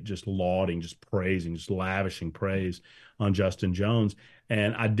website, just lauding, just praising, just lavishing praise on Justin Jones.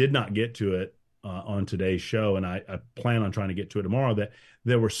 And I did not get to it on today's show, and I plan on trying to get to it tomorrow, that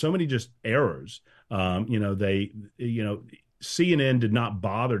there were so many just errors. CNN did not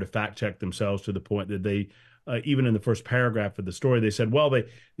bother to fact check themselves to the point that they, even in the first paragraph of the story, they said, well, the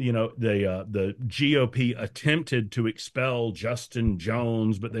GOP attempted to expel Justin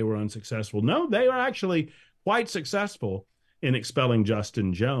Jones, but they were unsuccessful. No, they are actually quite successful in expelling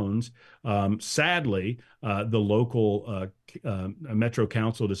Justin Jones. Sadly, the local Metro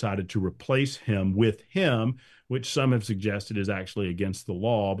Council decided to replace him with him, which some have suggested is actually against the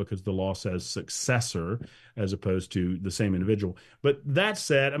law because the law says successor as opposed to the same individual. But that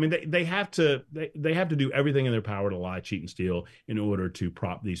said, I mean, they have to do everything in their power to lie, cheat, and steal in order to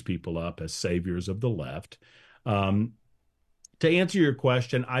prop these people up as saviors of the left. To answer your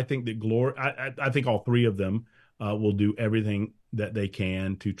question, I think that I think all three of them will do everything that they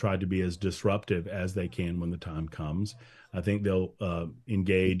can to try to be as disruptive as they can when the time comes. I think they'll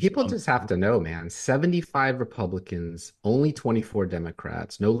engage. People just have to know, man, 75 Republicans, only 24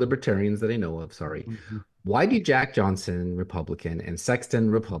 Democrats, no libertarians that I know of, sorry. Mm-hmm. Why do Jack Johnson, Republican, and Sexton,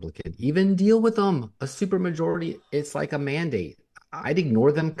 Republican, even deal with them? A supermajority, it's like a mandate. I'd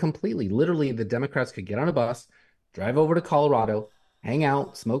ignore them completely. Literally, the Democrats could get on a bus, drive over to Colorado, hang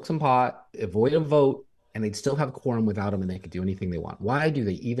out, smoke some pot, avoid a vote, and they'd still have quorum without them, and they could do anything they want. Why do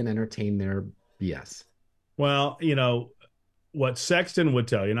they even entertain their BS? Well, what Sexton would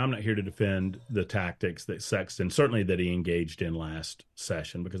tell you, and I'm not here to defend the tactics that Sexton, certainly that he engaged in last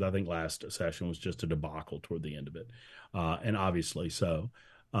session, because I think last session was just a debacle toward the end of it, and obviously so,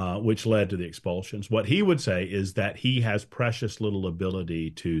 which led to the expulsions. What he would say is that he has precious little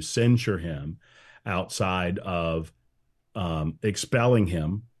ability to censure him outside of expelling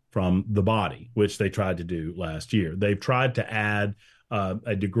him from the body, which they tried to do last year. They've tried to add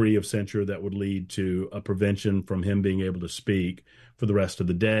a degree of censure that would lead to a prevention from him being able to speak for the rest of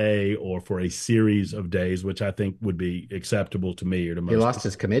the day or for a series of days, which I think would be acceptable to me or to most. He lost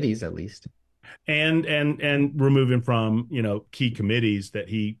his committees, at least. And remove him from, key committees that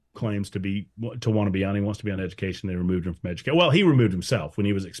he claims to want to be on. He wants to be on education. They removed him from education. Well, he removed himself. When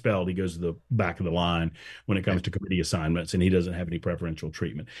he was expelled, he goes to the back of the line when it comes to committee assignments, and he doesn't have any preferential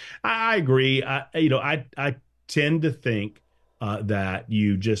treatment. I agree. I tend to think that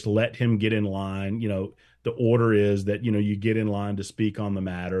you just let him get in line. The order is that, you get in line to speak on the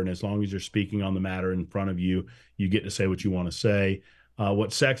matter. And as long as you're speaking on the matter in front of you, you get to say what you want to say.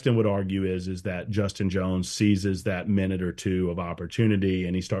 What Sexton would argue is that Justin Jones seizes that minute or two of opportunity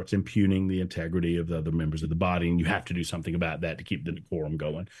and he starts impugning the integrity of the other members of the body. And you have to do something about that to keep the decorum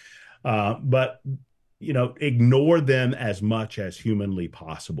going. But ignore them as much as humanly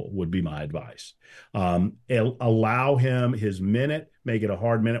possible would be my advice. Allow him his minute, make it a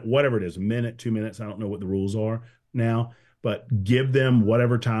hard minute, whatever it is, a minute, 2 minutes. I don't know what the rules are now, but give them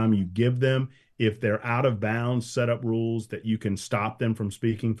whatever time you give them. If they're out of bounds, set up rules that you can stop them from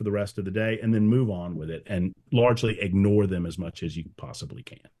speaking for the rest of the day and then move on with it and largely ignore them as much as you possibly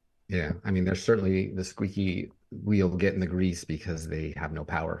can. Yeah. I mean, there's certainly the squeaky wheel get in the grease because they have no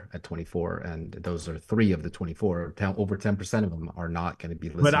power at 24, and those are 3 of the 24. Over 10% of them are not going to be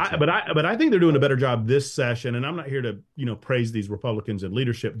listened to. But I think they're doing a better job this session, and I'm not here to praise these Republicans in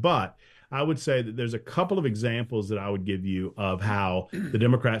leadership, but I would say that there's a couple of examples that I would give you of how the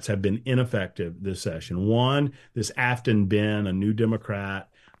Democrats have been ineffective this session. One, this Afton Ben, a new Democrat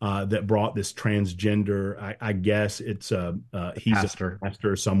that brought this transgender. I guess it's he's pastor. a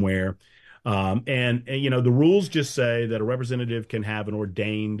pastor somewhere. And the rules just say that a representative can have an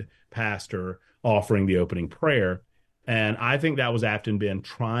ordained pastor offering the opening prayer. And I think that was Afton Ben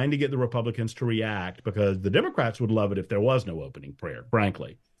trying to get the Republicans to react, because the Democrats would love it if there was no opening prayer,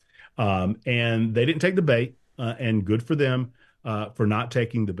 frankly. And they didn't take the bait, and good for them for not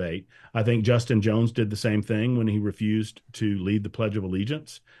taking the bait. I think Justin Jones did the same thing when he refused to lead the Pledge of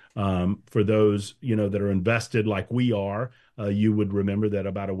Allegiance. For those, that are invested like we are, you would remember that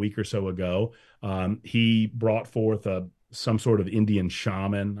about a week or so ago, he brought forth some sort of Indian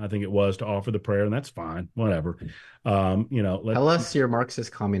shaman, I think it was, to offer the prayer, and that's fine, whatever. Tell us you're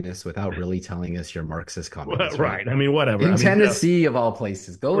Marxist communist without really telling us you're Marxist communist. Right. I mean, whatever. In Tennessee, of all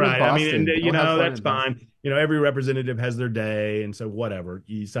places, go to Boston. I mean, that's fine. Every representative has their day, and so whatever,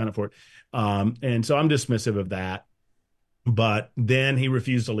 you sign up for it. And so I'm dismissive of that. But then he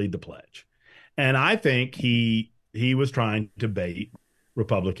refused to lead the pledge, and I think he was trying to bait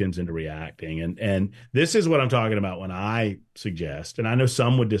Republicans into reacting. And this is what I'm talking about when I suggest, and I know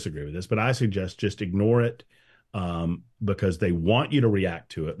some would disagree with this, but I suggest just ignore it, because they want you to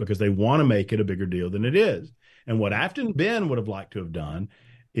react to it, because they want to make it a bigger deal than it is. And what Afton Ben would have liked to have done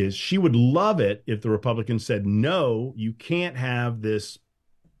is, she would love it if the Republicans said, no, you can't have this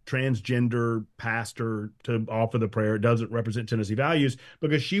transgender pastor to offer the prayer. It doesn't represent Tennessee values,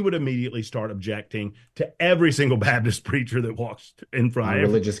 because she would immediately start objecting to every single Baptist preacher that walks in front of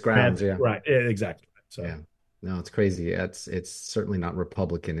religious grounds. Yeah, right. Exactly. So yeah, no, it's crazy. It's certainly not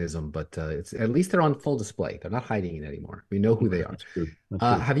Republicanism, but it's at least they're on full display. They're not hiding it anymore. We know who they are. That's true.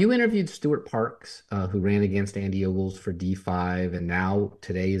 Have you interviewed Stuart Parks, who ran against Andy Ogles for D5 and now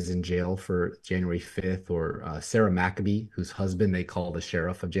today is in jail for January 5th, or Sarah Maccabee, whose husband they call the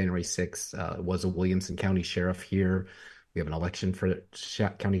sheriff of January 6th, was a Williamson County sheriff here. We have an election for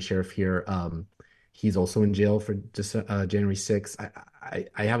county sheriff here. He's also in jail for January 6th.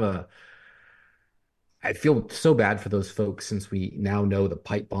 I feel so bad for those folks, since we now know the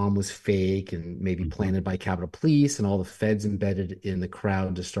pipe bomb was fake and maybe planted by Capitol Police, and all the feds embedded in the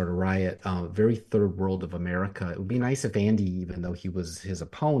crowd to start a riot. Very third world of America. It would be nice if Andy, even though he was his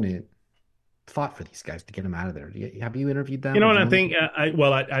opponent, fought for these guys to get them out of there. Have you interviewed them? And I think,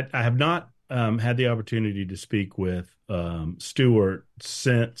 I have not had the opportunity to speak with Stuart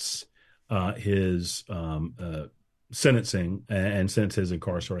since his sentencing and since his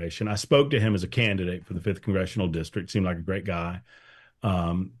incarceration. I spoke to him as a candidate for the 5th Congressional District. Seemed like a great guy.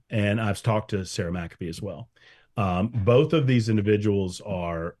 And I've talked to Sarah Maccabee as well. Both of these individuals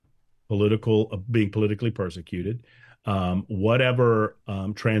are being politically persecuted. Whatever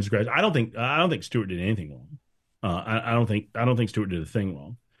transgress, I don't think Stuart did anything wrong. I don't think Stuart did a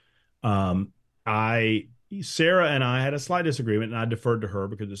thing wrong. Sarah and I had a slight disagreement, and I deferred to her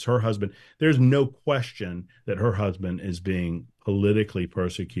because it's her husband. There's no question that her husband is being politically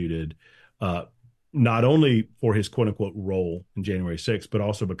persecuted, not only for his quote unquote role in January 6th, but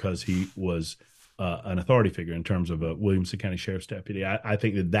also because he was an authority figure in terms of a Williamson County Sheriff's deputy. I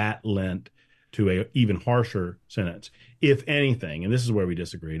think that lent to a even harsher sentence, if anything. And this is where we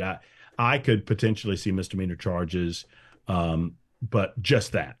disagreed. I could potentially see misdemeanor charges, but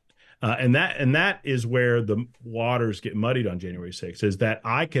just that. And that is where the waters get muddied on January 6th, is that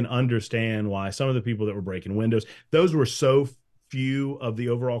I can understand why some of the people that were breaking windows, those were so few of the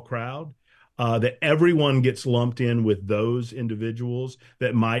overall crowd, that everyone gets lumped in with those individuals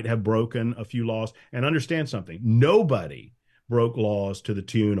that might have broken a few laws. And understand something, nobody broke laws to the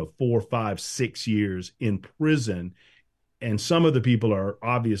tune of 4, 5, 6 years in prison. And some of the people are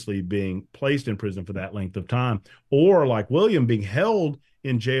obviously being placed in prison for that length of time, or like William, being held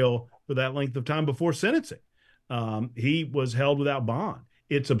in jail for that length of time before sentencing. He was held without bond.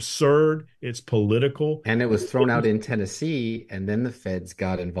 It's absurd. It's political. And it was thrown out in Tennessee, and then the feds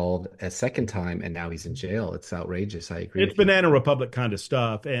got involved a second time, and now he's in jail. It's outrageous. I agree. It's Banana Republic kind of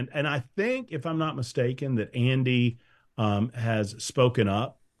stuff. And I think, if I'm not mistaken, that Andy has spoken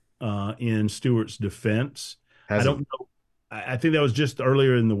up in Stewart's defense. I don't know. I think that was just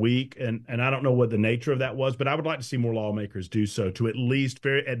earlier in the week, and I don't know what the nature of that was, but I would like to see more lawmakers do so, to at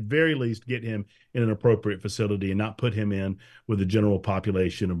very least get him in an appropriate facility and not put him in with the general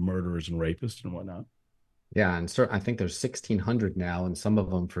population of murderers and rapists and whatnot. Yeah, and I think there's 1,600 now, and some of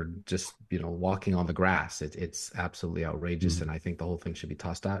them for just walking on the grass. It's absolutely outrageous, Mhm. and I think the whole thing should be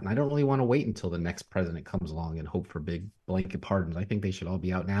tossed out. And I don't really want to wait until the next president comes along and hope for big blanket pardons. I think they should all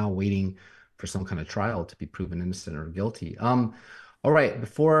be out now, waiting for some kind of trial to be proven innocent or guilty. All right,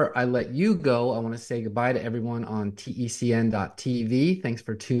 before I let you go, I want to say goodbye to everyone on TECN.TV. Thanks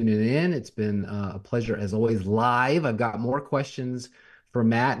for tuning in. It's been a pleasure as always live. I've got more questions for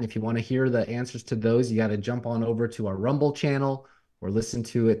Matt. And if you want to hear the answers to those, you got to jump on over to our Rumble channel or listen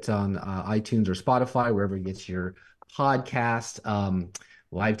to it on iTunes or Spotify, wherever you get your podcast.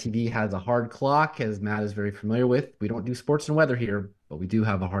 Live TV has a hard clock, as Matt is very familiar with. We don't do sports and weather here, but we do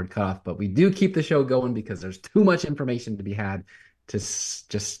have a hard cutoff. But we do keep the show going because there's too much information to be had to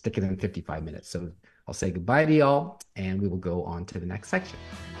just stick it in 55 minutes. So I'll say goodbye to y'all, and we will go on to the next section.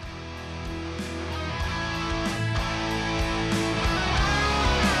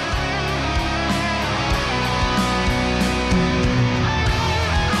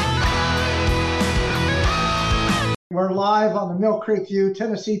 We're live on the Mill Creek View,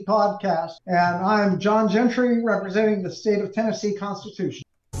 Tennessee podcast, and I'm John Gentry representing the state of Tennessee Constitution.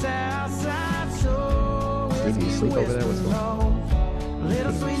 Steve, you sleep over there? What's going on?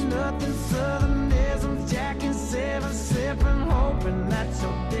 Little sweet nothing southernism, Jack and Seven sipping, hoping that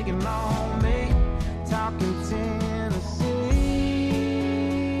you're digging on me, talking Tennessee.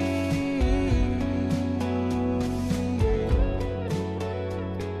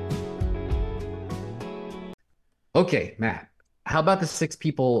 Okay, Matt, how about the 6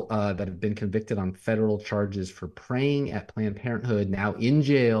 people that have been convicted on federal charges for praying at Planned Parenthood, now in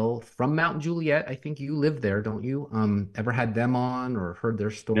jail from Mount Juliet? I think you live there, don't you? Ever had them on or heard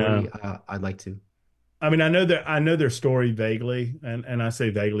their story? I'd like to. I mean, I know their story vaguely, and I say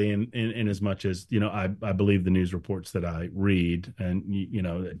vaguely in as much as, I believe the news reports that I read, and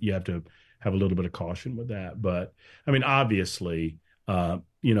you have to have a little bit of caution with that. But I mean, obviously,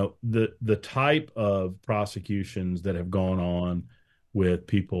 the type of prosecutions that have gone on with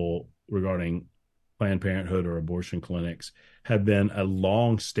people regarding Planned Parenthood or abortion clinics have been a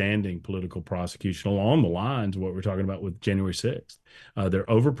long-standing political prosecution along the lines of what we're talking about with January 6th. They're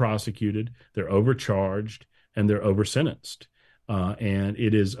over-prosecuted, they're overcharged, and they're over-sentenced. And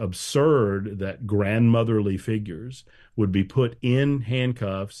it is absurd that grandmotherly figures would be put in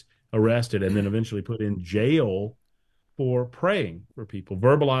handcuffs, arrested, and then eventually put in jail for praying for people,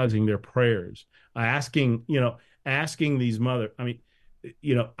 verbalizing their prayers, asking these mothers. I mean,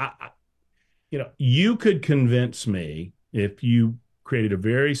 you could convince me if you created a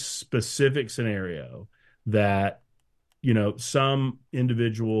very specific scenario that, some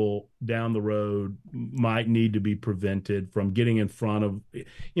individual down the road might need to be prevented from getting in front of,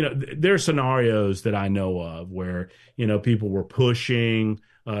 there are scenarios that I know of where, people were pushing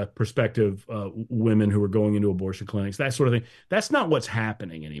prospective women who are going into abortion clinics, that sort of thing. That's not what's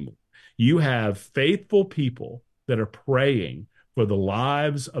happening anymore. You have faithful people that are praying for the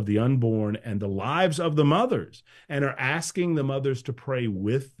lives of the unborn and the lives of the mothers, and are asking the mothers to pray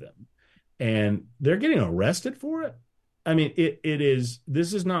with them. And they're getting arrested for it. I mean,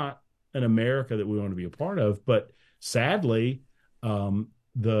 this is not an America that we want to be a part of, but sadly,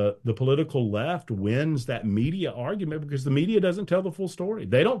 the political left wins that media argument because the media doesn't tell the full story.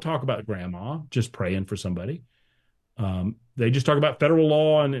 They don't talk about grandma just praying for somebody. They just talk about federal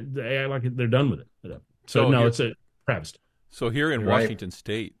law and they act like they're done with it. So no, it's a travesty. So here in Washington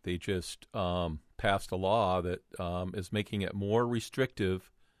State, they just passed a law that is making it more restrictive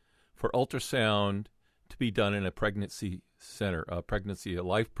for ultrasound to be done in a pregnancy center, a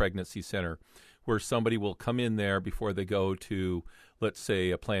life pregnancy center, where somebody will come in there before they go to, let's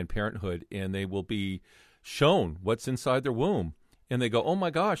say, a Planned Parenthood, and they will be shown what's inside their womb. And they go, oh, my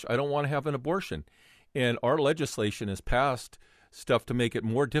gosh, I don't want to have an abortion. And our legislation has passed stuff to make it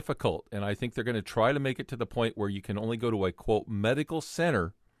more difficult. And I think they're going to try to make it to the point where you can only go to a, quote, medical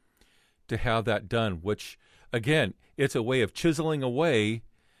center to have that done, which, again, it's a way of chiseling away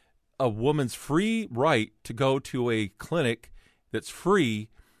a woman's free right to go to a clinic that's free,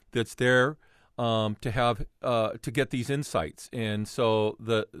 that's there to have to get these insights. And so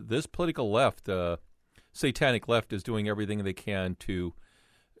this political left, satanic left, is doing everything they can to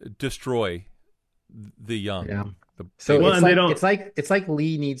destroy the young. Yeah. So it's like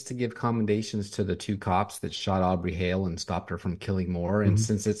Lee needs to give commendations to the 2 cops that shot Aubrey Hale and stopped her from killing more. And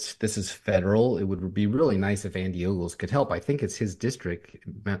since this is federal, it would be really nice if Andy Ogles could help. I think it's his district,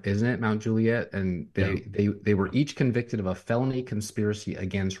 isn't it, Mount Juliet? And they were each convicted of a felony conspiracy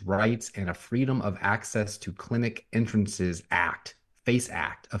against rights and a Freedom of Access to Clinic Entrances Act, FACE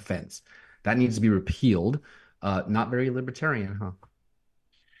Act offense. That needs to be repealed. Not very libertarian, huh?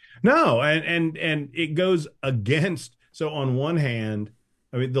 No, and it goes against. So on one hand,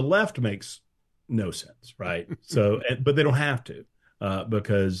 I mean, the left makes no sense, right? So, but they don't have to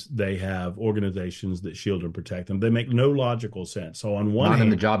because they have organizations that shield and protect them. They make no logical sense. So on one Not hand, in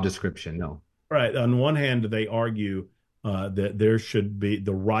the job description, no. right, on one hand, they argue that there should be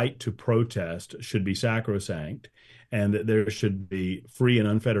the right to protest should be sacrosanct, and that there should be free and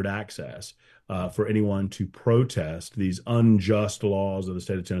unfettered access for anyone to protest these unjust laws of the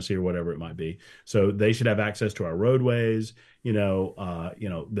state of Tennessee or whatever it might be. So they should have access to our roadways.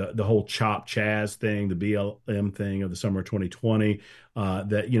 The whole Chop Chaz thing, the BLM thing of the summer of 2020.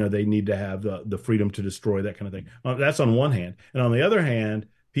 That they need to have the freedom to destroy, that kind of thing. That's on one hand, and on the other hand,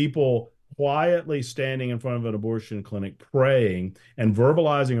 people quietly standing in front of an abortion clinic praying and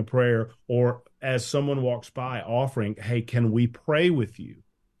verbalizing a prayer, or as someone walks by offering, hey, can we pray with you?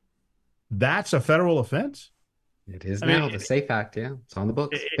 That's a federal offense. It is now the SAFE Act. Yeah, it's on the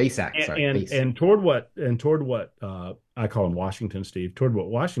books. BASE Act. Sorry, BASE. And toward what I call in Washington, Steve, toward what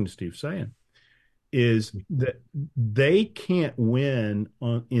Washington Steve's saying is that they can't win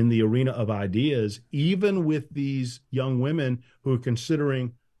in the arena of ideas, even with these young women who are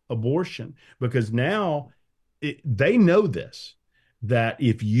considering abortion, because now they know this, that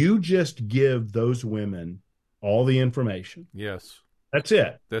if you just give those women all the information, yes, that's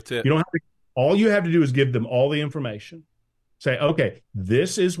it. You don't have to. All you have to do is give them all the information. Say, okay,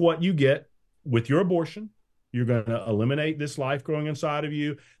 this is what you get with your abortion. You're going to eliminate this life growing inside of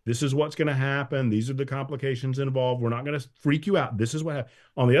you. This is what's going to happen. These are the complications involved. We're not going to freak you out. This is what happens.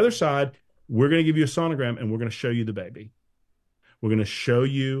 On the other side, we're going to give you a sonogram and we're going to show you the baby. We're going to show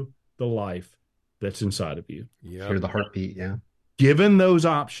you the life that's inside of you. Yeah. Hear the heartbeat. Yeah. Given those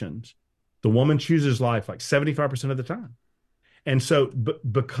options, the woman chooses life like 75% of the time. And so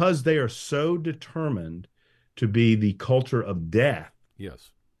because they are so determined to be the culture of death.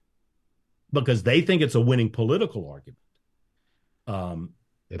 Yes. Because they think it's a winning political argument.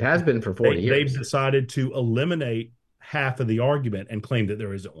 It has been for 40 years. They've decided to eliminate half of the argument and claim that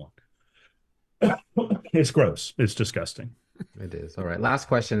there isn't one. It's gross. It's disgusting. It is. All right. Last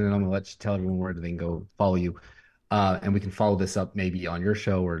question, and I'm going to let you tell everyone where they can go follow you. And we can follow this up maybe on your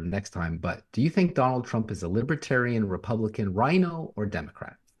show or next time. But do you think Donald Trump is a libertarian, Republican, rhino, or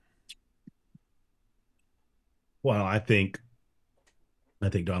Democrat? Well, I think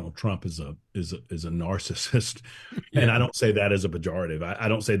Donald Trump is a narcissist, and I don't say that as a pejorative. I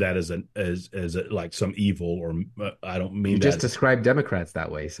don't say that as like some evil, or I don't mean you that. Just describe Democrats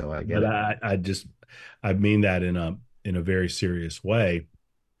that way, so I get it. I mean that in a very serious way.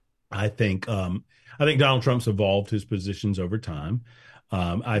 I think Donald Trump's evolved his positions over time.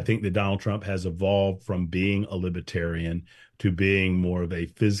 I think that Donald Trump has evolved from being a libertarian to being more of a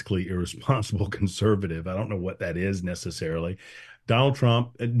physically irresponsible conservative. I don't know what that is necessarily. Donald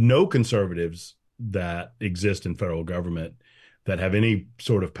Trump, no conservatives that exist in federal government that have any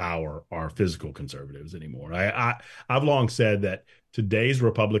sort of power are physical conservatives anymore. I've long said that today's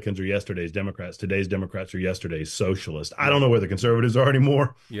Republicans are yesterday's Democrats. Today's Democrats are yesterday's socialists. I don't know where the conservatives are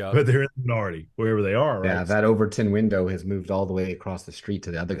anymore, but they're in the minority, wherever they are. Right? Yeah, that Overton window has moved all the way across the street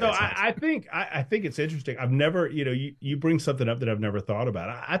to the other guys. So I think it's interesting. I've never, you bring something up that I've never thought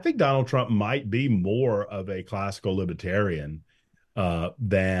about. I think Donald Trump might be more of a classical libertarian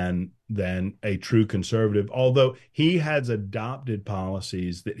than a true conservative, although he has adopted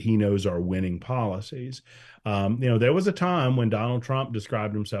policies that he knows are winning policies. There was a time when Donald Trump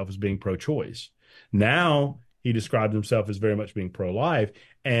described himself as being pro-choice. Now he described himself as very much being pro-life.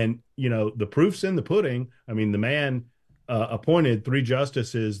 And, the proof's in the pudding. I mean, the man appointed 3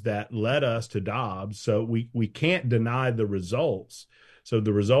 justices that led us to Dobbs. So we can't deny the results. So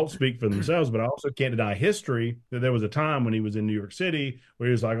the results speak for themselves, but I also can't deny history that there was a time when he was in New York City where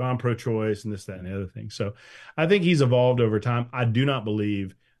he was like, I'm pro-choice and this, that, and the other thing. So I think he's evolved over time. I do not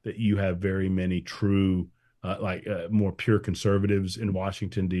believe that you have very many true, more pure conservatives in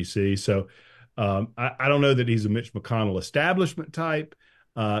Washington, D.C. So I don't know that he's a Mitch McConnell establishment type.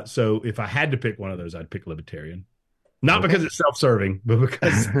 So if I had to pick one of those, I'd pick libertarian. Not because it's self-serving, but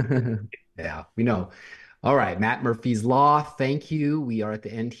because... Yeah, we know. All right, Matt Murphy's Law, thank you. We are at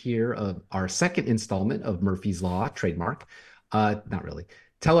the end here of our second installment of Murphy's Law, trademark. Not really.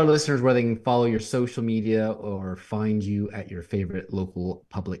 Tell our listeners where they can follow your social media or find you at your favorite local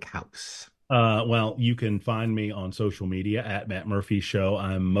public house. Well, you can find me on social media at Matt Murphy Show.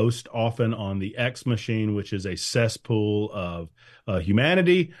 I'm most often on the X machine, which is a cesspool of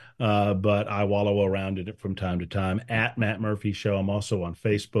humanity, but I wallow around in it from time to time at Matt Murphy Show. I'm also on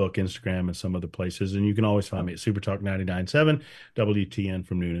Facebook, Instagram, and some other places. And you can always find me at Super Talk 99.7, WTN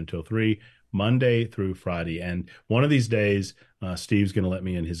from noon until 3, Monday through Friday. And one of these days, Steve's going to let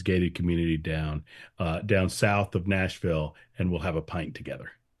me in his gated community down south of Nashville, and we'll have a pint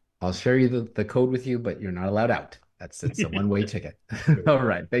together. I'll share you the code with you, but you're not allowed out. It's a one-way ticket. All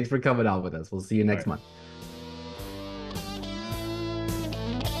right. Thanks for coming on with us. We'll see you next month.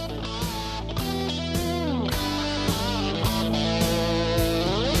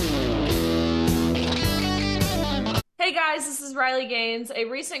 Hey guys, this is Riley Gaines, a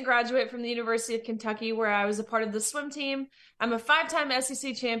recent graduate from the University of Kentucky, where I was a part of the swim team. I'm a 5-time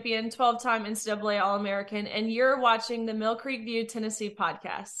SEC champion, 12-time NCAA All-American, and you're watching the Mill Creek View Tennessee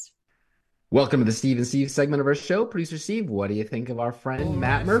podcast. Welcome to the Steve and Steve segment of our show. Producer Steve, what do you think of our friend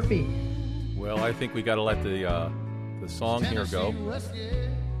Matt Murphy? Well, I think we got to let the song here go.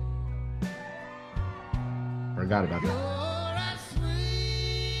 Forgot about that.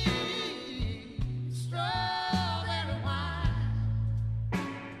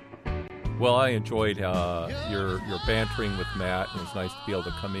 Well, I enjoyed your bantering with Matt. It was nice to be able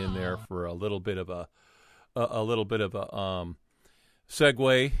to come in there for a little bit of a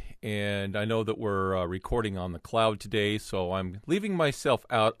segue. And I know that we're recording on the cloud today, so I'm leaving myself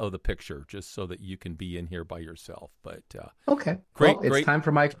out of the picture just so that you can be in here by yourself. But okay, great. It's time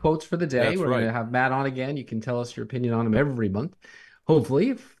for my quotes for the day. That's we're going to have Matt on again. You can tell us your opinion on him every month,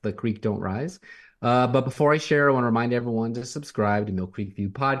 hopefully, if the creek don't rise. But before I share, I want to remind everyone to subscribe to Mill Creek View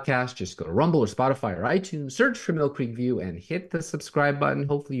Podcast. Just go to Rumble or Spotify or iTunes, search for Mill Creek View, and hit the subscribe button.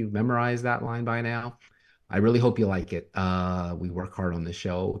 Hopefully you've memorized that line by now. I really hope you like it. We work hard on the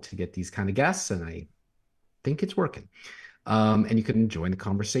show to get these kind of guests, and I think it's working. And you can join the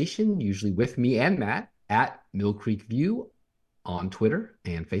conversation, usually with me and Matt, at Mill Creek View on Twitter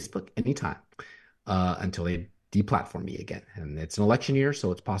and Facebook anytime until they deplatform me again. And it's an election year,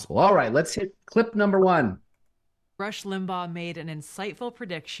 so it's possible. All right, let's hit clip number 1. Rush Limbaugh made an insightful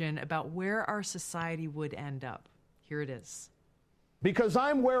prediction about where our society would end up. Here it is. Because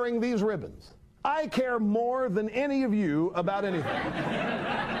I'm wearing these ribbons, I care more than any of you about anything.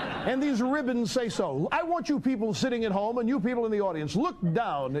 And these ribbons say so. I want you people sitting at home and you people in the audience, look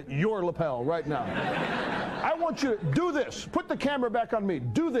down at your lapel right now. I want you to do this. Put the camera back on me.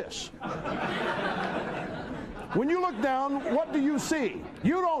 Do this. When you look down, what do you see?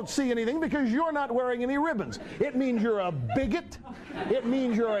 You don't see anything because you're not wearing any ribbons. It means you're a bigot. It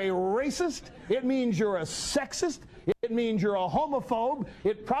means you're a racist. It means you're a sexist. It means you're a homophobe.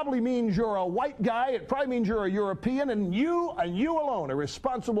 It probably means you're a white guy. It probably means you're a European. And you alone are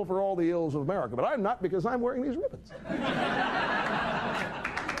responsible for all the ills of America. But I'm not, because I'm wearing these ribbons.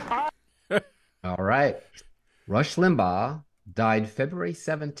 All right. Rush Limbaugh died February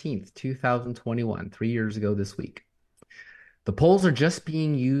 17th, 2021, 3 years ago this week. The polls are just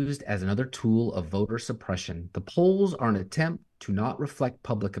being used as another tool of voter suppression. The polls are an attempt to not reflect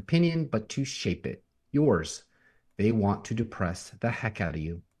public opinion, but to shape it. Yours. They want to depress the heck out of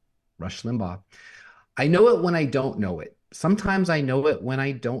you. Rush Limbaugh. I know it when I don't know it. Sometimes I know it when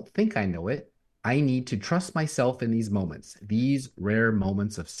I don't think I know it. I need to trust myself in these moments, these rare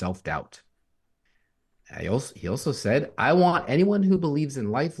moments of self-doubt. He also said, I want anyone who believes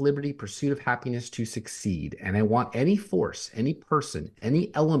in life, liberty, pursuit of happiness to succeed. And I want any force, any person,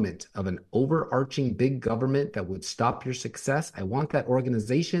 any element of an overarching big government that would stop your success. I want that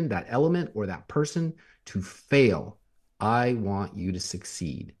organization, that element, or that person to fail. I want you to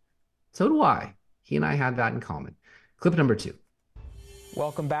succeed. So do I. He and I had that in common. Clip number 2.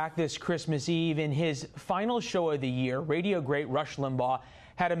 Welcome back this Christmas Eve. In his final show of the year, radio great Rush Limbaugh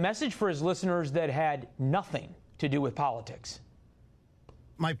had a message for his listeners that had nothing to do with politics.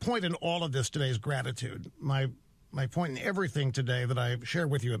 My point in all of this today is gratitude. My point in everything today that I share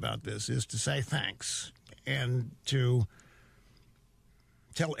with you about this is to say thanks and to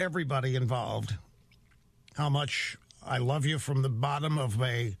tell everybody involved how much I love you from the bottom of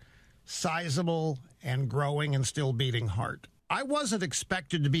a sizable and growing and still beating heart. I wasn't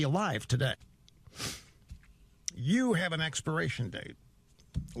expected to be alive today. You have an expiration date.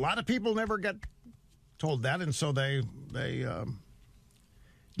 A lot of people never get told that, and so they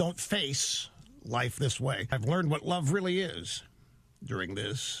don't face life this way. I've learned what love really is during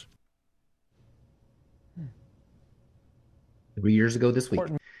this. 3 years ago this week.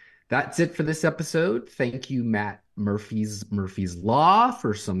 That's it for this episode. Thank you, Matt Murphy's Law,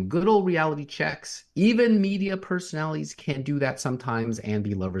 for some good old reality checks. Even media personalities can do that sometimes and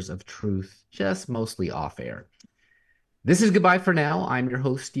be lovers of truth, just mostly off air. This is goodbye for now. I'm your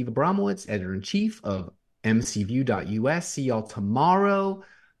host, Steve Abramowitz, editor-in-chief of mcview.us. See y'all tomorrow.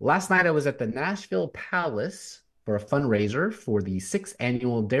 Last night I was at the Nashville Palace for a fundraiser for the 6th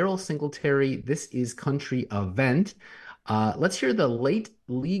annual Daryl Singletary This Is Country event. Let's hear the late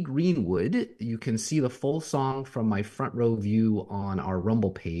Lee Greenwood. You can see the full song from my front row view on our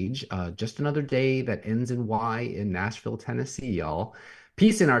Rumble page. Just another day that ends in Y in Nashville, Tennessee, y'all.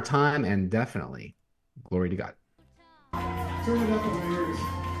 Peace in our time, and definitely glory to God. Turn it up in my ears.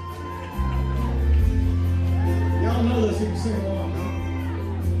 Y'all know this, you can sing along, huh?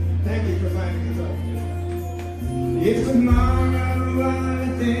 Thank you for finding it up. If tomorrow all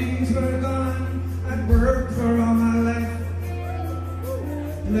the things were gone, I'd work for all my life.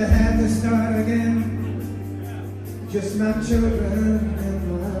 And I had to start again. Just my children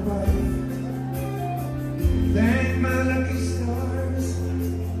and my wife. Thank my lucky stars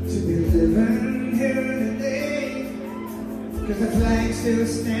to be living here today. 'Cause the flag still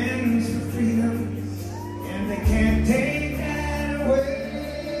stands for freedom, and they can't take that away.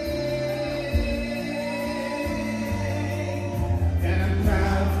 And I'm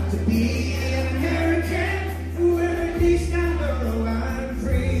proud to be an American, where at least I know I'm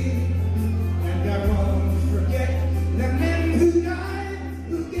free. And I won't forget the men who died,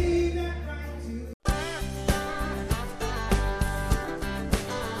 who gave that right to.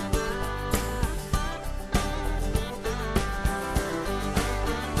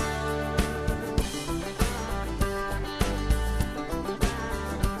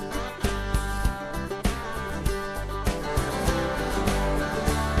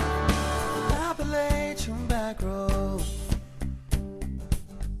 Appalachian back road,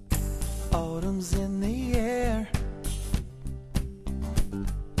 autumn's in the air,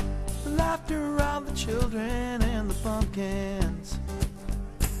 laughter around the children and the pumpkins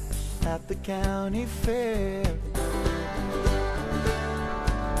at the county fair.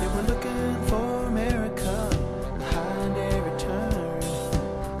 They were looking for America behind every turn,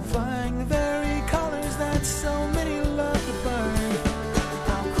 flying the very colors that so many love to burn.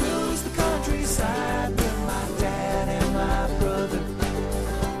 I'll cruise the countryside with my dad and my brother,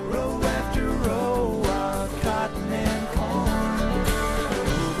 row after row of cotton and corn,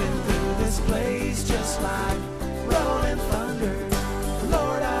 moving through this place just like rolling thunder.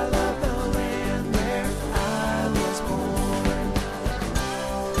 Lord, I love the land where I was born.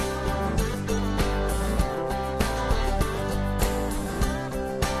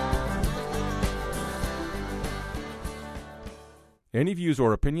 Any views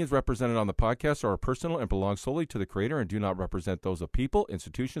or opinions represented on the podcast are personal and belong solely to the creator and do not represent those of people,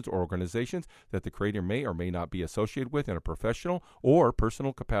 institutions, or organizations that the creator may or may not be associated with in a professional or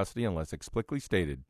personal capacity unless explicitly stated.